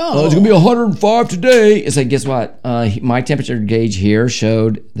 it's going to be 105 today. It's like, guess what? My temperature gauge here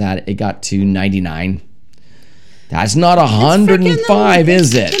showed that it got to 99. That's not 105,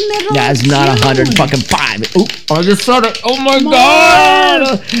 is it? That's not 100 fucking 5. Oop, I just said it. Oh my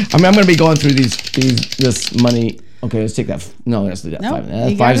God. I mean, I'm going to be going through this money. Okay, let's take that. No, let's do that. Nope,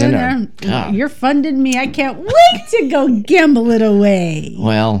 5. you Five's got in it there. God. You're funding me. I can't wait to go gamble it away.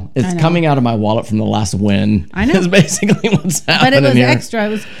 Well, it's know. coming out of my wallet from the last win. I know. That's basically what's But happening it was here. extra. It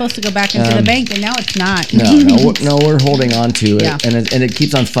was supposed to go back into the bank, and now it's not. No, we're holding on to it, Yeah. and it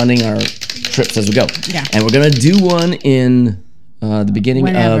keeps on funding our trips as we go. Yeah. And we're gonna do one in the beginning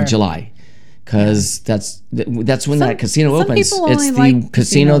Whenever. of July, because that's when that casino some opens. people It's only the like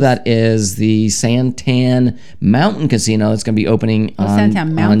casino casinos. that is the Santan Mountain Casino. It's gonna be opening on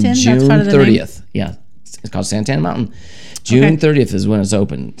Santan Mountain? That's June part of the name? 30th. Yeah, it's called Santan Mountain. June 30th is when it's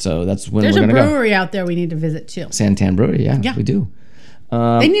open, so that's when There's we're a gonna go. brewery out there we need to visit too. Santan Brewery, yeah, we do.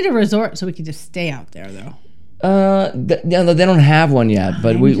 They need a resort so we can just stay out there though. No, they don't have one yet,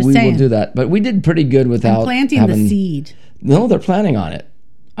 but I'm we just will saying. do that. But we did pretty good without I'm planting having, the seed. No, they're planning on it.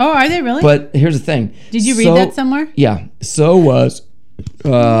 Oh, are they really? But here's the thing. Did you read that somewhere? Yeah. So was.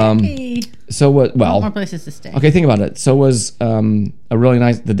 Hey, So was more well. places to stay. Okay, think about it. So was a really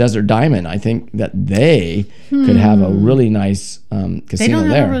nice the Desert Diamond. I think that they could have a really nice casino They don't have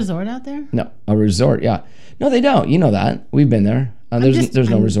there. a resort out there? No, a resort. Yeah. No, they don't. You know that. We've been there. There's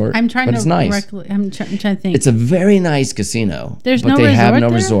no resort. I'm trying but to it's nice. I'm trying to think. It's a very nice casino. There's but no they resort have no there?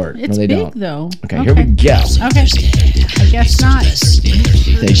 resort. It's no, they big don't. though. Okay, here we go. Okay. I guess not.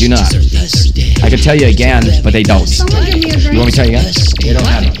 They do not. I could tell you again, but they don't. Someone give me a drink. You want me to tell you again? They don't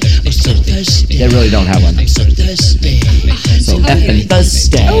have one. They really don't have one. So effing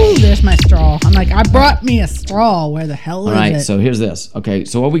thirsty. Oh, there's my straw. I'm like, I brought me a straw. Where the hell All is right, it? so here's this. Okay,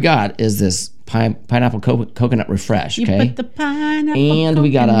 so what we got is this pineapple coconut refresh. You Okay, put the pineapple and we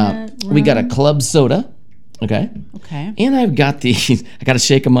got a club soda. Okay, Okay. and I've got these. I got to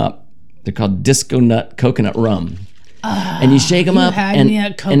shake them up. They're called Disco Nut Coconut Rum. And you shake them up, had and me a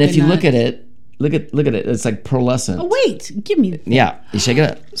if you look coconut. at it, look at it. It's like pearlescent. Oh, wait. Give me. Yeah, you shake it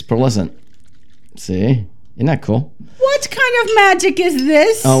up. It's pearlescent. See, isn't that cool? What kind of magic is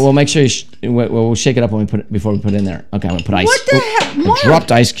this? Oh, well, make sure we'll shake it up when before we put it in there. Okay, I'm gonna put ice. What the Oop, heck? I Mark.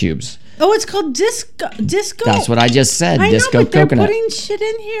 dropped ice cubes. Oh, it's called disco. That's what I just said. I Disco know, but they're coconut. putting shit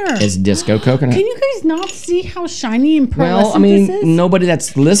in here. It's disco coconut. Can you guys not see how shiny and pearlescent Well, I mean, this is? nobody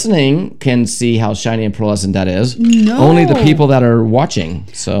that's listening can see how shiny and pearlescent that is. No. Only the people that are watching.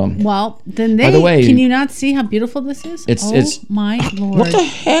 So, Well, then By the way, can you not see how beautiful this is? it's my Lord. what the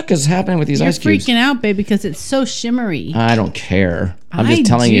heck is happening with these You're ice cubes? freaking out, babe, because it's so shimmery. I don't care. I'm I just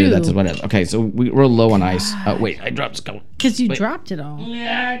telling you do. that's what it is. Okay, so we're low on ice. Wait, I dropped skull. Because you dropped it all.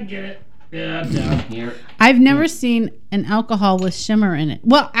 Yeah, I get it. Yeah, down here. I've never seen an alcohol with shimmer in it.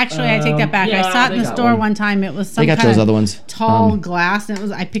 Well, actually, I take that back. yeah, I saw it in they the got store one. one time. It was some They got kind those of other ones. tall glass,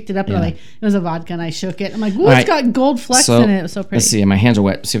 and I picked it up and it was a vodka, and I shook it. I'm like, ooh, All it's right. got gold flecks So in it. It was so pretty. let's see. My hands are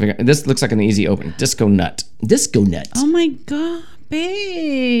wet. See if I can, this looks like an easy open. Disco nut. Disco nut. Oh my god,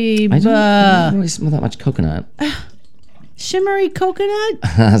 babe! I don't really smell that much coconut. Shimmery coconut.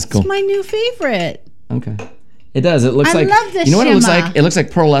 That's cool. It's my new favorite. Okay. It does. It looks I like. love this You know what it looks shimmer. like? It looks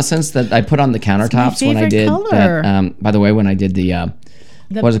like pearlescence that I put on the countertops when I favorite did color. that. By the way, when I did the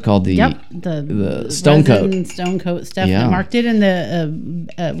what is it called? The The stone coat. resin stone coat stuff. Yeah. I marked it in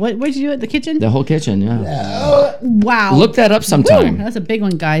the what did you do at the kitchen? The whole kitchen. Yeah. Wow. Look that up sometime. That's a big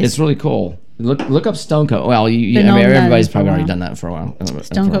one, guys. It's really cool. Look up stone coat. Well, I Been mean, on that everybody's for a probably already while. done that for a while.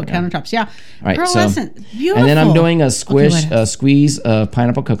 Stone coat countertops. Yeah. All right, Pearlescent. Beautiful. And then I'm doing a what else? squeeze of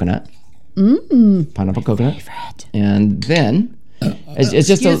pineapple coconut. Pineapple coconut. And then it's just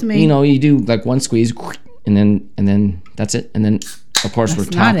Excuse me. you do like one squeeze, and then that's it. And then of course we're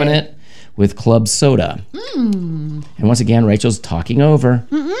That's not topping it. it with club soda. And once again, Rachel's talking over.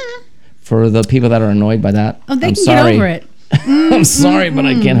 For the people that are annoyed by that, Oh, they I'm can sorry. get over it. I'm sorry, but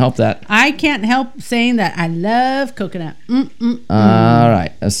I can't help that. I can't help saying that I love coconut. All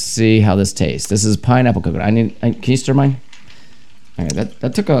right, let's see how this tastes. This is pineapple coconut. Can you stir mine? All right,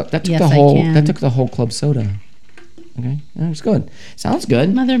 that took Yes, the I whole can. club soda. Okay, it's good. Sounds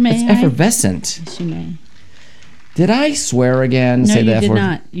good. Mother, may It's I? effervescent. She may. Did I swear again? No, Say you the F did word?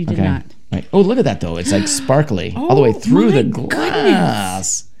 not. You did Okay. not. Right. Oh, look at that though. It's like sparkly all the way Oh, through my the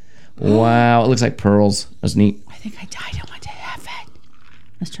glass. Wow, it looks like pearls. That's neat. I think I died. I want to have it.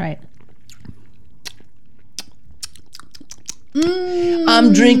 Let's try it.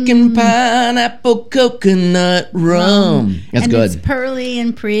 I'm drinking pineapple coconut rum. That's and good. It's pearly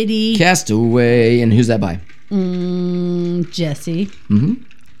and pretty. Castaway, and who's that by? Jesse.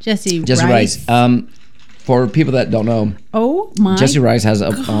 Jesse Jesse Rice. For people that don't know, Oh my. Jesse Rice has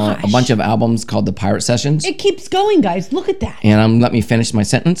a gosh. bunch of albums called the Pirate Sessions. It keeps going, guys. Look at that. And let me finish my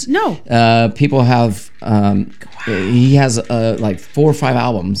sentence. No. People have. He has like 4 or 5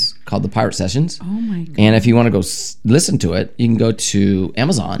 albums called the Pirate Sessions. Oh my god. And if you want to go listen to it, you can go to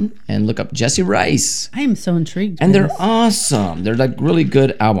Amazon and look up Jesse Rice. I am so intrigued. And by they're this. awesome. They're like really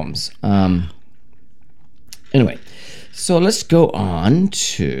good albums. Anyway, so let's go on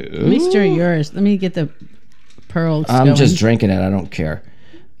to. Let me stir yours. Let me get the pearls. I'm going. just drinking it. I don't care.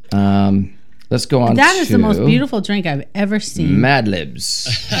 Let's go on. That is to the most beautiful drink I've ever seen. Mad Libs.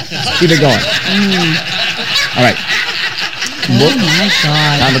 Keep it going. All right. Oh my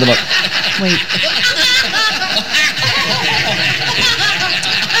god. Time for the book. Wait.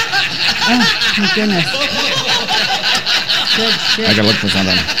 Oh my goodness. Good shit. I gotta look for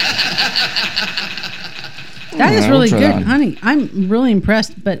something. That is I'll really try good, that one. honey. I'm really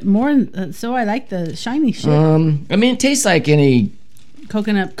impressed, but more so I like the shiny shit. I mean, it tastes like any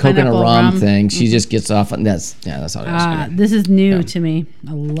coconut coconut pineapple rum thing. She just gets off, and that's all it is. Okay. This is new to me.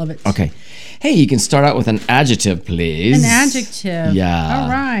 I love it. Okay. Hey, you can start out with an adjective, please. An adjective. Yeah. All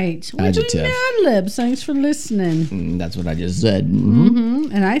right. We're Adjective. doing Mad Libs. Thanks for listening. That's what I just said.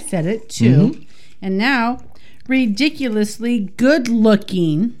 And I said it too. And now, ridiculously good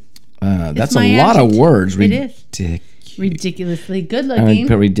looking. That's my a lot of adjective. words. It is. Ridiculous. Ridiculously good I mean, looking.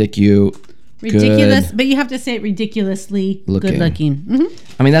 put ridiculous. Ridiculous, but you have to say it ridiculously Looking. good looking.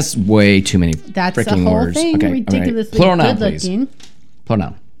 I mean, that's way too many That's the freaking whole words. thing. Okay, all right. Ridiculously Plural noun, good please. looking. Plural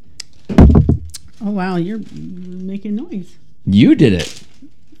noun. Oh wow, you're making noise. You did it.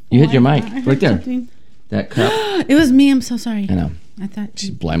 You hit your mic I heard right there. something. That cup. It was me. I'm so sorry. I know. I thought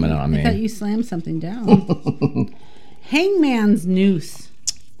She's blaming it on I thought me. you slammed something down. Hangman's noose.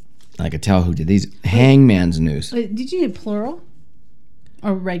 I could tell who did these. Hangman's noose. Wait, did you need plural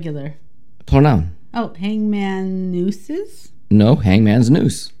or regular? Plural noun. Oh, hangman nooses. No, hangman's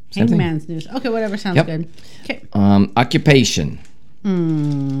noose. Same thing. Hangman's noose. Okay, whatever sounds Yep. good. Okay. Occupation.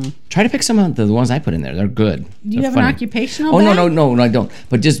 Try to pick some of the ones I put in there. They're good. Do you have an occupational? Oh bag? no, I don't.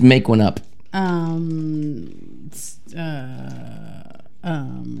 But just make one up.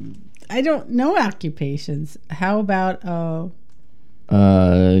 I don't know occupations. How about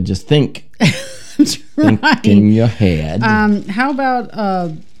Just think. I'm Think trying. in your head. How about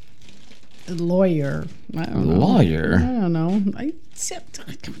lawyer. I don't know. Lawyer. I don't know.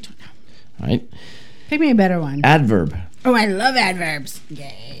 Right. Pick me a better one. Adverb. Oh, I love adverbs.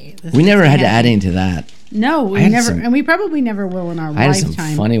 Yay. We never had to add into that. No, we had never, some- and we probably never will in our I had some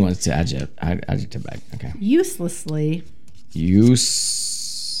lifetime. funny ones to adjective back. Okay. Uselessly.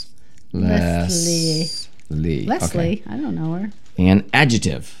 Useless. Leslie. Okay. I don't know her. And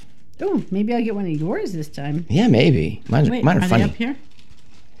adjective. Oh, maybe I'll get one of yours this time. Yeah, maybe. Mine Wait, are are funny. they up here?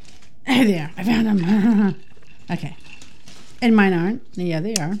 There they are. I found them. Okay. And mine aren't. Yeah,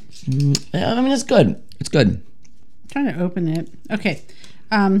 they are. Yeah, I mean, it's good. It's good. I'm trying to open it. Okay.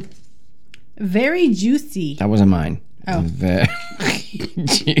 Very juicy. That wasn't mine. Oh. Very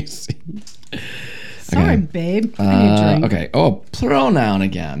juicy. Sorry, babe. I need a drink. Okay. Oh, pronoun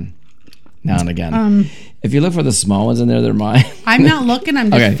again. Noun again. If you look for the small ones in there, they're mine. I'm not looking.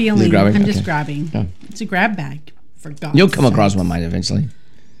 I'm just Okay, feeling. just grabbing, I'm okay. just grabbing. Yeah. It's a grab bag. For God's You'll come sake. across one of mine eventually.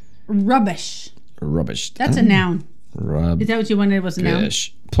 Rubbish. Rubbish. That's a noun. Rubbish. Is that what you wanted? Was a noun?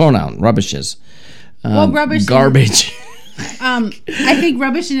 Pronoun. Rubbishes. Well, rubbish. Garbage. I think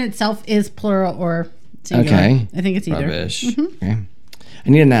rubbish in itself is plural or singular. Okay. I think it's either. Rubbish. Okay. I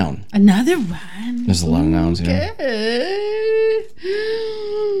need a noun. Another one. There's a lot of nouns here.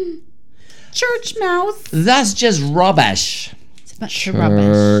 Church mouse. That's just rubbish. It's a bunch of rubbish.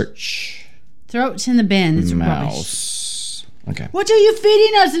 Church Throw it in the bin. It's rubbish. mouse. Okay. What are you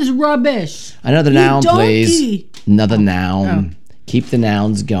feeding us is rubbish. Another You noun, donkey. please. Another noun. Keep the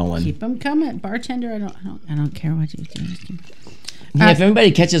nouns going. Keep them coming, bartender. I don't care what you do. Yeah, if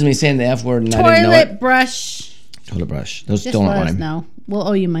anybody catches me saying the F word and I didn't know Toilet it. brush. Toilet brush. Those Just don't let us rhyme. know. We'll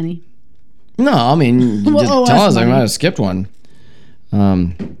owe you money. No, I mean, Well, just oh, tell that's us. I funny. might have skipped one.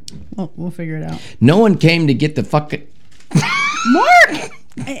 We'll figure it out. No one came to get the fucking. Mark.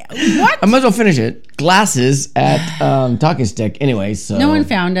 What? I might as well finish it. Glasses at Talking Stick. Anyway, so. No one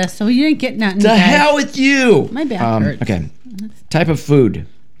found us, so you didn't get nothing. The guys. hell with you! My back hurts. Okay. Type of food.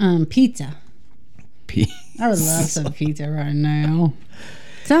 Pizza. P. I would love some pizza right now.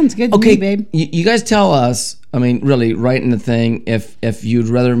 Sounds good to Okay, me, babe. you guys tell us. I mean, really, write in the thing if you'd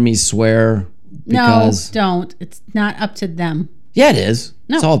rather me swear because No, don't. It's not up to them. yeah, it is.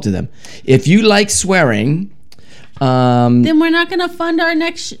 No. It's all up to them. If you like swearing, Then we're not gonna fund our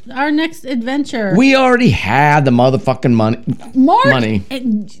next adventure. we already had the motherfucking money. Mark, money.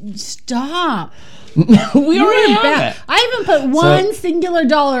 Stop. We You're already have bad. it. I even put one singular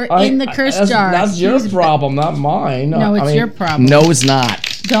dollar in the curse jar. That's your He's problem, not mine. No, it's your problem. No, it's not.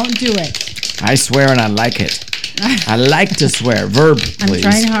 Don't do it. I swear and I like it. I like to swear. Verb, I'm please.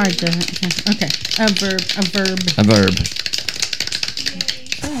 trying hard to. Okay, a verb. A verb.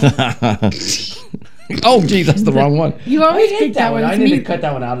 Oh, geez, that's the wrong one. You always I pick hate that one. I It's need me. to cut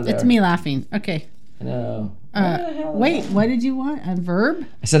that one out of there. It's me laughing. Okay. No. Wait, what did you want? A verb?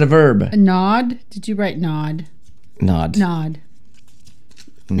 I said a verb. A nod? Did you write nod? Nod. Nod.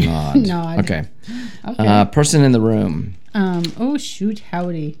 Nod. Nod. Okay. Okay. Person in the room. Oh shoot,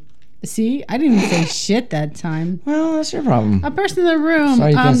 howdy. See, I didn't even say shit that time. Well, that's your problem. A person in the room.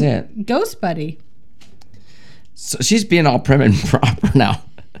 Sorry you can't say it. Ghost buddy. So she's being all prim and proper now.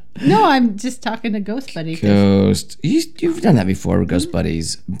 No, I'm just talking to Ghost buddy. Ghost. You've done that before with Ghost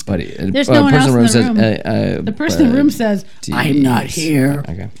Buddies. Buddy. There's no one else in the room. The The person in the room says, "I'm not here."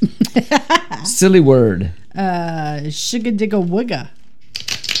 Okay. Silly word. Sugar digga wigga.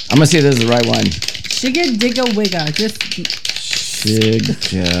 I'm gonna see if this is the right one. Sugar digga wigga. Just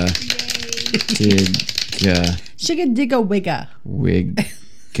sugar digga wigga. Wig.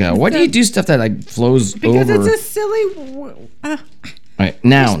 Why do you do stuff that like flows Because over? it's a silly. Right,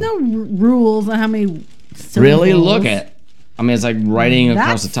 noun. There's no rules on how many. Really syllables. look at. I mean, it's like writing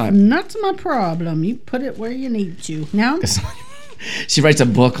across the time. That's my problem. You put it where you need to. Now, She writes a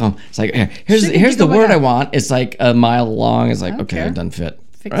book on. It's like here's Sugar the digga word wigga. I want. It's like a mile long. It's like okay, care. it doesn't fit.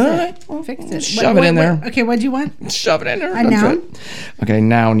 fix All it. right, well, Fix it. shove it in there. Okay, what do you want? Shove it in there. A doesn't noun? fit. Okay,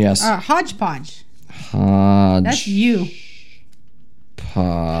 noun. Yes. Hodgepodge. Hodge. That's you.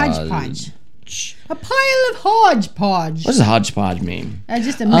 Hodgepodge. A pile of hodgepodge. What does hodgepodge mean?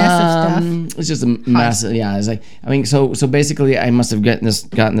 Just a mess of stuff. It's just a mess. Yeah, it's like I mean, so basically, I must have gotten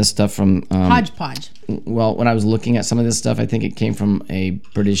this stuff from. Hodgepodge. Well, when I was looking at some of this stuff, I think it came from a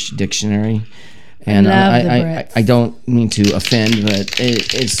British dictionary, and love the I Brits. don't mean to offend, but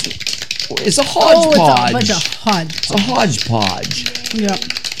it's a Oh, hodgepodge. it's a hodgepodge. It's a hodgepodge. Yep.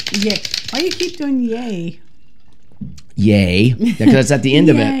 Yeah. Why do you keep doing yay? Yay, because it's at the end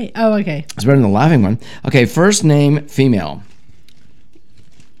of it. Yay. Oh, okay. It's better than the laughing one. Okay, first name female.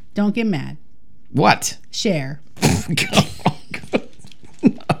 Don't get mad. What? Share. That's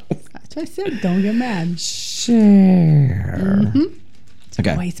what I said. Don't get mad. Share.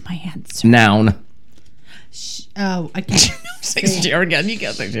 Okay. Always my answer. Noun. Oh, I can't Say share again. You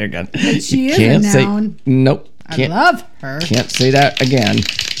can't say share again. She You is can't a noun. Say, nope. I Can't, love her. can't say that again.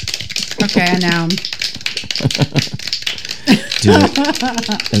 Okay, a noun.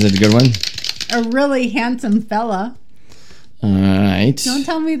 Is it a good one? A really handsome fella. All right. Don't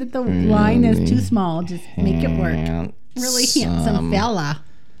tell me that the line is too small. Just make it work. Really handsome fella.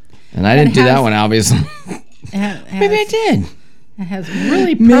 And I didn't do that one, obviously. Maybe I did. It has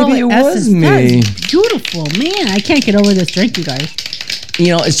really Maybe pearly it was essence. me. That's beautiful. Man, I can't get over this drink, you guys. You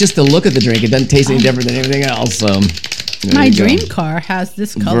know, it's just the look of the drink. It doesn't taste any different than anything else. So there My you go. dream car has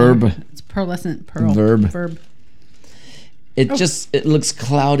this color. Verb. It's pearlescent pearl. Verb. It looks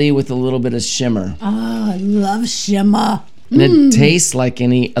cloudy with a little bit of shimmer. Oh, I love shimmer. And it tastes like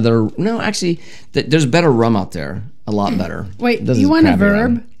any other. No, actually, there's better rum out there. A lot better. Wait, This you is want a crappy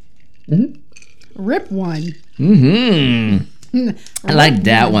verb? rum. Rip one. I like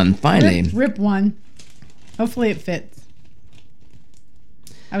that one. Finally. Rip one. Hopefully it fits.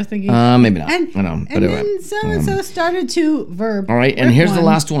 I was thinking. Maybe not. And, I know. But and anyway. then so-and-so started to verb. All right, and Rip here's the one.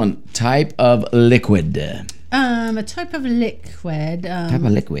 last one. Type of liquid. A type of liquid. Type of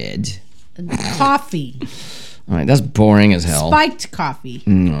liquid. Coffee. All right, that's boring as hell. Spiked coffee.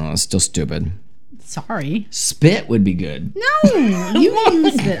 No, it's still stupid. Sorry. Spit would be good. No, you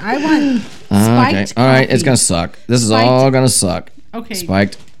used it. I want spiked All right, it's coffee. gonna suck. This is Spiked- all gonna suck. Okay.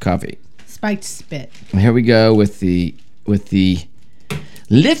 Spiked coffee. Spiked spit. Here we go with the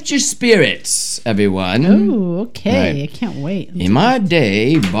lift your spirits, everyone. Ooh, okay. Right. I can't wait. In my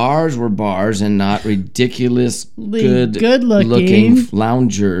day, bars were bars and not ridiculous good-looking.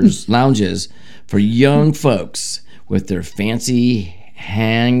 lounges for young folks with their fancy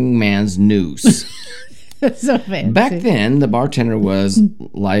hangman's noose. So fancy. Back then, the bartender was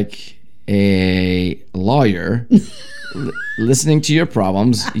like a lawyer listening to your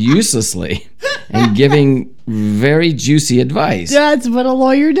problems uselessly and giving very juicy advice. That's what a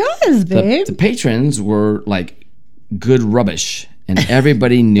lawyer does, babe. The patrons were like good rubbish, and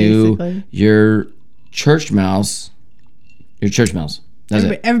everybody knew Basically. your church mouse. Your church mouse. That's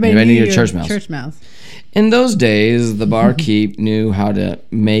it. Everybody knew your your church mouse. Church mouse. In those days, the barkeep knew how to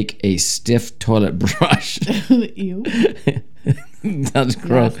make a stiff toilet brush. Ew. That's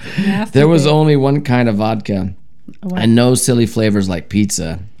gross. Nasty There was babe. only one kind of vodka, and no silly flavors like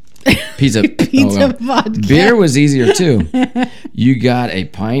pizza. Pizza vodka. Beer was easier too. You got a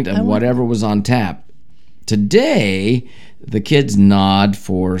pint of whatever was on tap. Today, the kids nod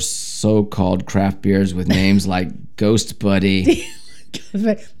for so-called craft beers with names like Ghost Buddy,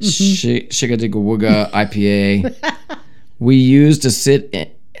 Shigadigawooga IPA. We used to sit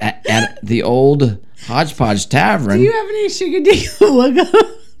at the old Hodgepodge Tavern. Do you have any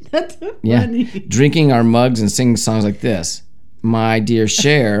shigadigawooga? That's funny. Drinking our mugs and singing songs like this. My dear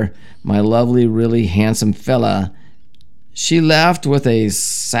Cher, my lovely, really handsome fella, she left with a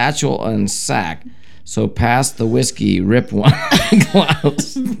satchel and sack. So pass the whiskey, rip one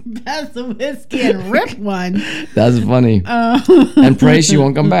glass. Pass the whiskey and rip one. That's funny. And pray she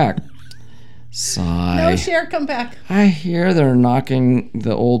won't come back. Sigh. No, Cher, come back. I hear they're knocking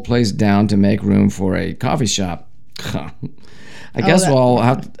the old place down to make room for a coffee shop. I guess I'll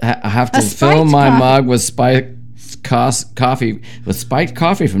have to fill my coffee. mug with spiked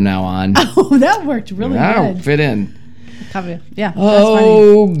coffee from now on. Oh, that worked really That'll good. fit in. Coffee. Yeah.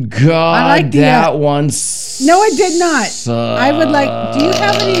 Oh God, I like the, that one. No, I did not. I would like. Do you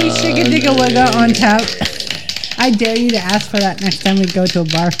have any shigadigawooga on tap? I dare you to ask for that next time we go to a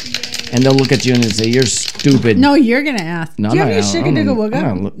bar. And they'll look at you and say, "You're stupid." No, you're gonna ask. No, Do you I'm have any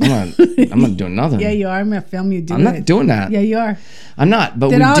shigadigawooga? I'm not doing nothing. Yeah, you are. I'm gonna film you doing I'm not doing that. Yeah, you are. I'm not. But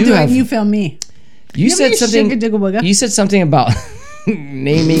Then we I'll do do it have. and you film me. You have said any something. shigadigawooga? You said something about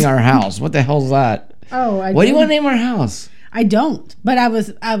naming our house. What the hell's that? Oh, What do you want to name our house? I don't. But I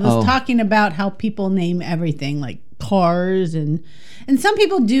was talking about how people name everything, like cars and some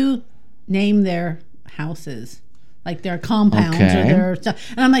people do name their houses, like their compounds or their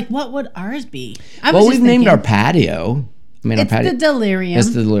stuff. And I'm like, what would ours be? Well, we've named our patio. I mean, It's our patio. the Delirium.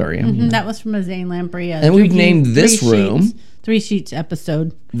 It's the Delirium. Mhm, that was from a Zane Lamprey. And we've named this room. 3 Sheets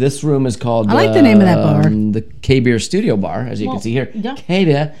episode. This room is called. I like the name of that bar. The K-Beer Studio Bar, as you can see here. yeah.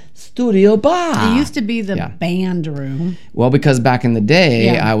 K-Beer Studio Bar. It used to be the band room. Well, because back in the day,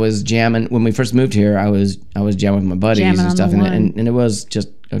 Yeah. I was jamming. When we first moved here, I was jamming with my buddies Jamming and on stuff, the and one. it was just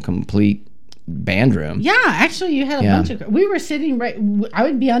a complete band room. Yeah, actually, you had a bunch of. We were sitting right. I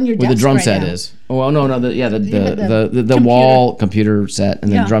would be on your Where desk the drum right set now. is. Oh well, no, the the the wall computer set,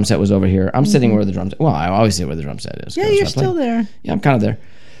 and the Yeah. drum set was over here. I'm sitting where the drum set. Well, I always sit where the drum set is. Yeah, That's you're where I play. still there. Yeah, I'm kind of there.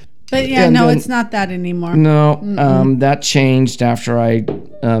 But yeah, And no, then- it's not that anymore. No, that changed after I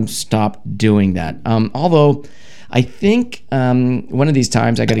stopped doing that. Although I think one of these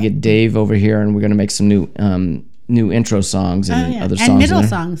times I got to get Dave over here, and we're going to make some new intro songs and other songs. And middle in there.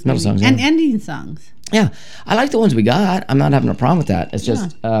 songs. Middle maybe. songs. And Yeah. ending songs. Yeah, I like the ones we got. I'm not having a problem with that. It's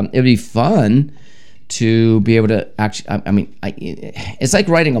just it'd be fun to be able to actually. I mean, it's like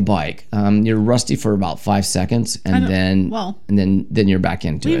riding a bike. You're rusty for about 5 seconds, and then you're back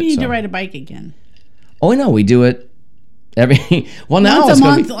into We it. need so. to ride a bike again. Oh, no, we do it every. Well, now Once it's a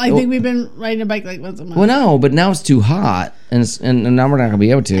gonna month. be- I think we've been riding a bike like once a month. Well, no, but now it's too hot, and now we're not gonna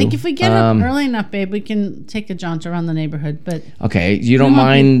be able to. Like if we get up early enough, babe, we can take a jaunt around the neighborhood. But Okay, you don't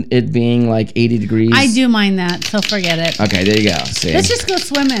mind it being like 80 degrees? I do mind that, so forget it. Okay, there you go. See, Let's just go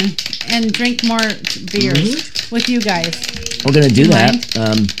swimming and drink more beers with you guys. we're gonna do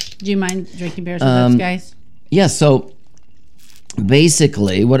that. Do you mind drinking beers with us, guys? Yeah. So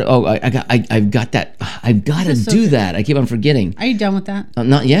basically, what? Oh, I've got that. I've got to do that. I keep on forgetting. Are you done with that?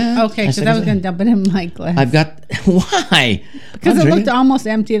 Not yet. Okay, because I was going to dump it in my glass. I've got. Why? Because I'm it looked drinking. almost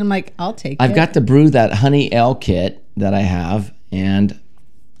empty, and I'm like, I'll take it. I've got to brew that honey ale kit that I have, and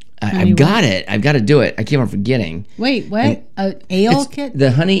I've got it. I've got to do it. I keep on forgetting. Wait, what? A ale It's kit? The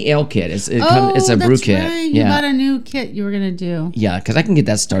honey ale kit. It's a brew that's kit. right. You Yeah. bought a new kit you were going to do. Yeah, because I can get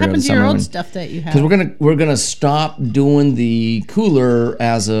that started What over happened the to your summer. old stuff that you have? Because we're gonna stop doing the cooler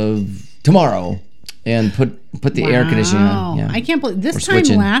as of tomorrow, and put the air conditioning on. Yeah. I can't believe this We're time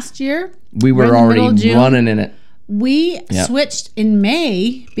switching. last year. We were in the middle of already June, running in it. We switched in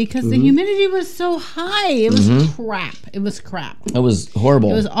May because Mm-hmm. the humidity was so high. It was crap. It was crap. It was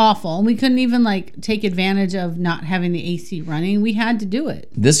horrible. It was awful. And we couldn't even like take advantage of not having the AC running. We had to do it.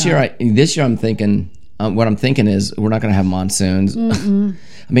 This year I'm thinking. What I'm thinking is we're not going to have monsoons. I mean,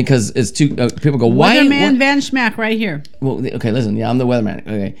 because it's too. People go, why? Weatherman Van Schmack right here. Well, okay, listen. Yeah, I'm the weatherman.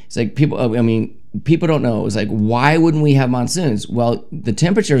 Okay, it's like people. I mean, people don't know. It's like, why wouldn't we have monsoons? Well, the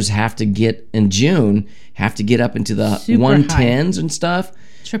temperatures have to get in June. Have to get up into the Super 110s and stuff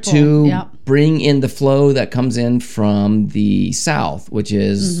Triple, to yep. bring in the flow that comes in from the south, which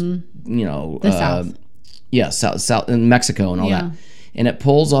is The south. Yeah, south in Mexico and all Yeah. that, and it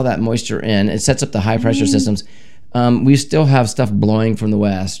pulls all that moisture in. It sets up the high pressure systems. We still have stuff blowing from the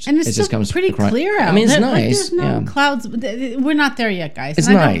west. And it's it still just comes pretty across- clear out. I mean, it's Like, nice. there's no yeah. clouds. We're not there yet, guys. It's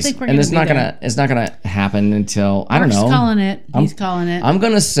and I don't nice, think we're and it's be not there. gonna. It's not gonna happen until I don't Mark's know. calling it. He's calling it. I'm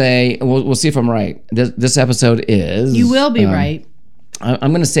gonna say we'll see if I'm right. This episode is. You will be right.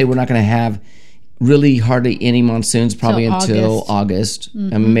 I'm gonna say we're not gonna have really hardly any monsoons probably Till until August.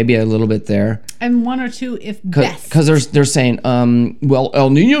 I mean, maybe a little bit there. And one or two, if best. Because they're saying, well,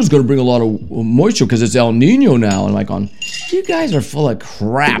 El Nino's going to bring a lot of moisture because it's El Nino now. And I'm like, you guys are full of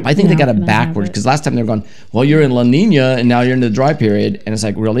crap. I think they got it backwards because last time they were going, well, you're in La Nina and now you're in the dry period. And it's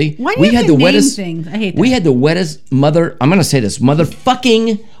like, really? Why do you have to name things? I hate that. We had the wettest I'm going to say this,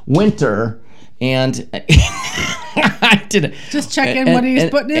 motherfucking winter. And I did it. Just checking what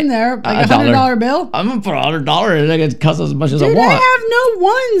he's putting in there. Like a $100 $100 bill. I'm going to put $100 in it. I can cuss as much as I Dude, want. I have no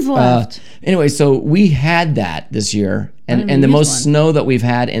ones left. Anyway, so we had that this year, and the use most one. snow that we've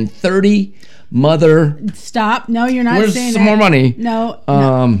had in 30 mother. Stop. No, you're not Where's saying some that. more money? No.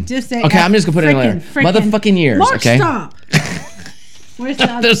 Just say Okay, I'm just gonna put it in later. Motherfucking years. Mark, okay. stop. Where's the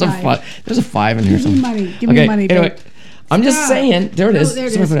other There's a side? five. There's a 5 in here. Give me somewhere. money. Give me money. Anyway, babe. I'm just Stop. saying. There it Oh, is. there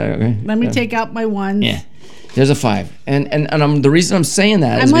it Somebody is. put it- okay. Let me take out my ones. Yeah. There's a 5, and the reason I'm saying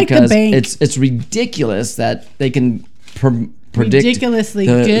that I'm is like the because bank. it's ridiculous that they can predict Ridiculously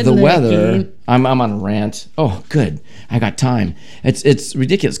the good weather. looking. I'm on a rant. Oh, good, I got time. It's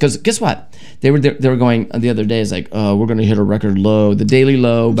ridiculous because guess what? They were going the other day. It's like, we're gonna hit a record low. The daily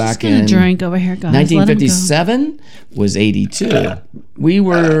low back in drink over here, guys. 1957 was 82. We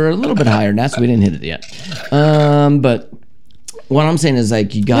were a little bit higher than that, so we didn't hit it yet. But what I'm saying is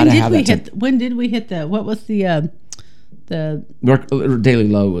like you gotta have that. When did we hit the? What was the Daily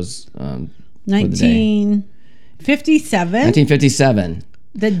low was for the day. 1957? 1957.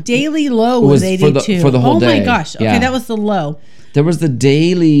 The daily low was 82. for the whole day. Oh my gosh. Okay, Yeah. that was the low. There was the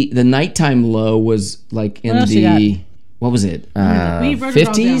nighttime low was like in else you the, what was it? We wrote it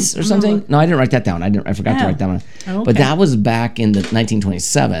all 50s down. or I'm something? gonna look. No, I didn't write that down. I forgot to Oh. write that one. Okay. But that was back in the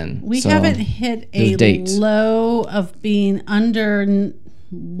 1927. We so haven't hit a there's dates. low of being under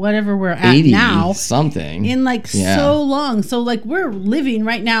whatever we're at 80 now something. in like Yeah. so long. So like we're living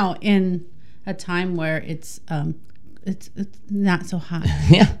right now in a time where it's not so hot.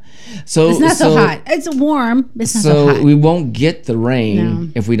 Yeah. So It's not so hot. It's warm. It's not so hot. we won't get the rain No.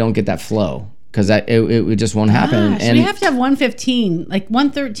 if we don't get that flow. because it just won't happen. Gosh, And we have to have 115, like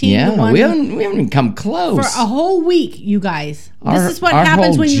 113. yeah, to one, we haven't even come close for a whole week, you guys. Our- This is what our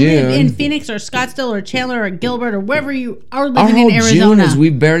happens whole when you live in June- Phoenix or Scottsdale or Chandler or Gilbert or wherever you are Our living whole in Arizona. June is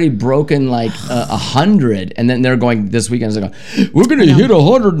we've barely broken like 100, and then they're going this weekend. They're going, we're going to hit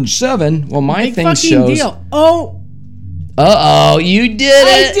 107. Well, my Big thing fucking shows. deal. Oh, You did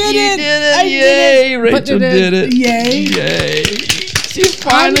it! did You it! did it! I did Yay! it! Rachel did it! Yay! Yay! She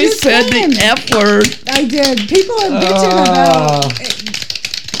finally just said saying. the F word. I did. People are bitching about.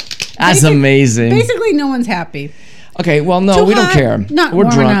 That's amazing. Basically, no one's happy. Okay, well, no, Too we don't hot, care. not We're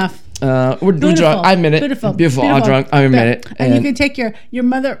warm drunk. enough. We're drunk. I admit it. Beautiful. I'm drunk. I admit it. And you can take your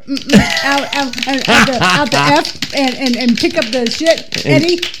mother out the F and pick up the shit,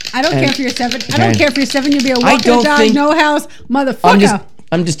 Eddie. I don't care if you're 7. I don't care if you're 7. You'll be a walking don't dog, think- no house, motherfucker.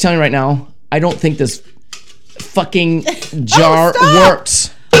 I'm just telling you right now. I don't think this fucking jar stop.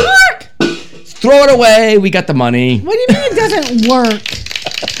 works. Mark, Throw it away. We got the money. what do you mean it doesn't work?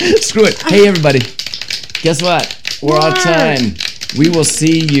 Screw it. Hey, everybody. Guess what? We're out of What? time. We will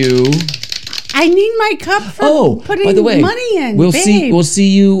see you. I need my cup for putting by the way, money in. We'll babe. see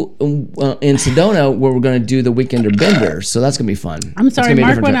you in Sedona where we're going to do the Weekender Bender. So that's going to be fun. I'm That's sorry, gonna be a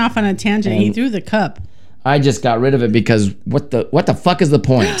Mark different went trip. off on a tangent. He threw the cup. I just got rid of it because what the fuck is the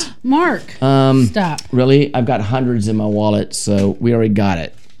point? Mark, stop. Really? I've got hundreds in my wallet, so we already got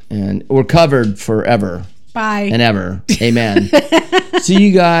it. And we're covered forever Bye. and ever. Amen. See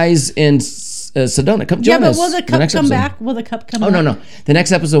you guys in Sedona. Come join us. Will the cup next come episode. back? Will the cup come Oh, back? no. The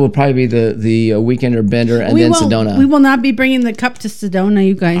next episode will probably be the Weekender Bender and then Sedona. We will not be bringing the cup to Sedona,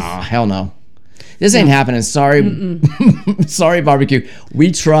 you guys. Oh, hell no. This ain't happening. Sorry. Sorry, barbecue.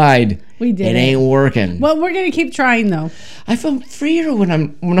 We tried. We did It ain't working. Well, we're gonna keep trying though. I feel freer when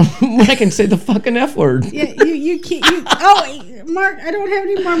I can say the fucking F word. Yeah, you keep. Oh, Mark, I don't have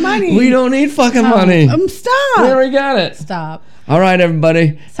any more money. We don't need fucking money. Stop. We already got it. Stop. All right, everybody.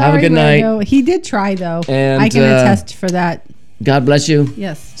 Have a Sorry, good night. Rando. He did try though. And, I can attest for that. God bless you.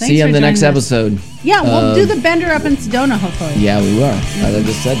 Yes. See you for in the next joining us. episode. Yeah, we'll do the bender up in Sedona, hopefully. Yeah, we were. I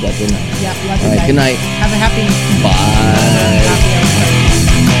just said that, didn't I? Yeah, love you All right, guys. good night. Have a happy. Bye. Happy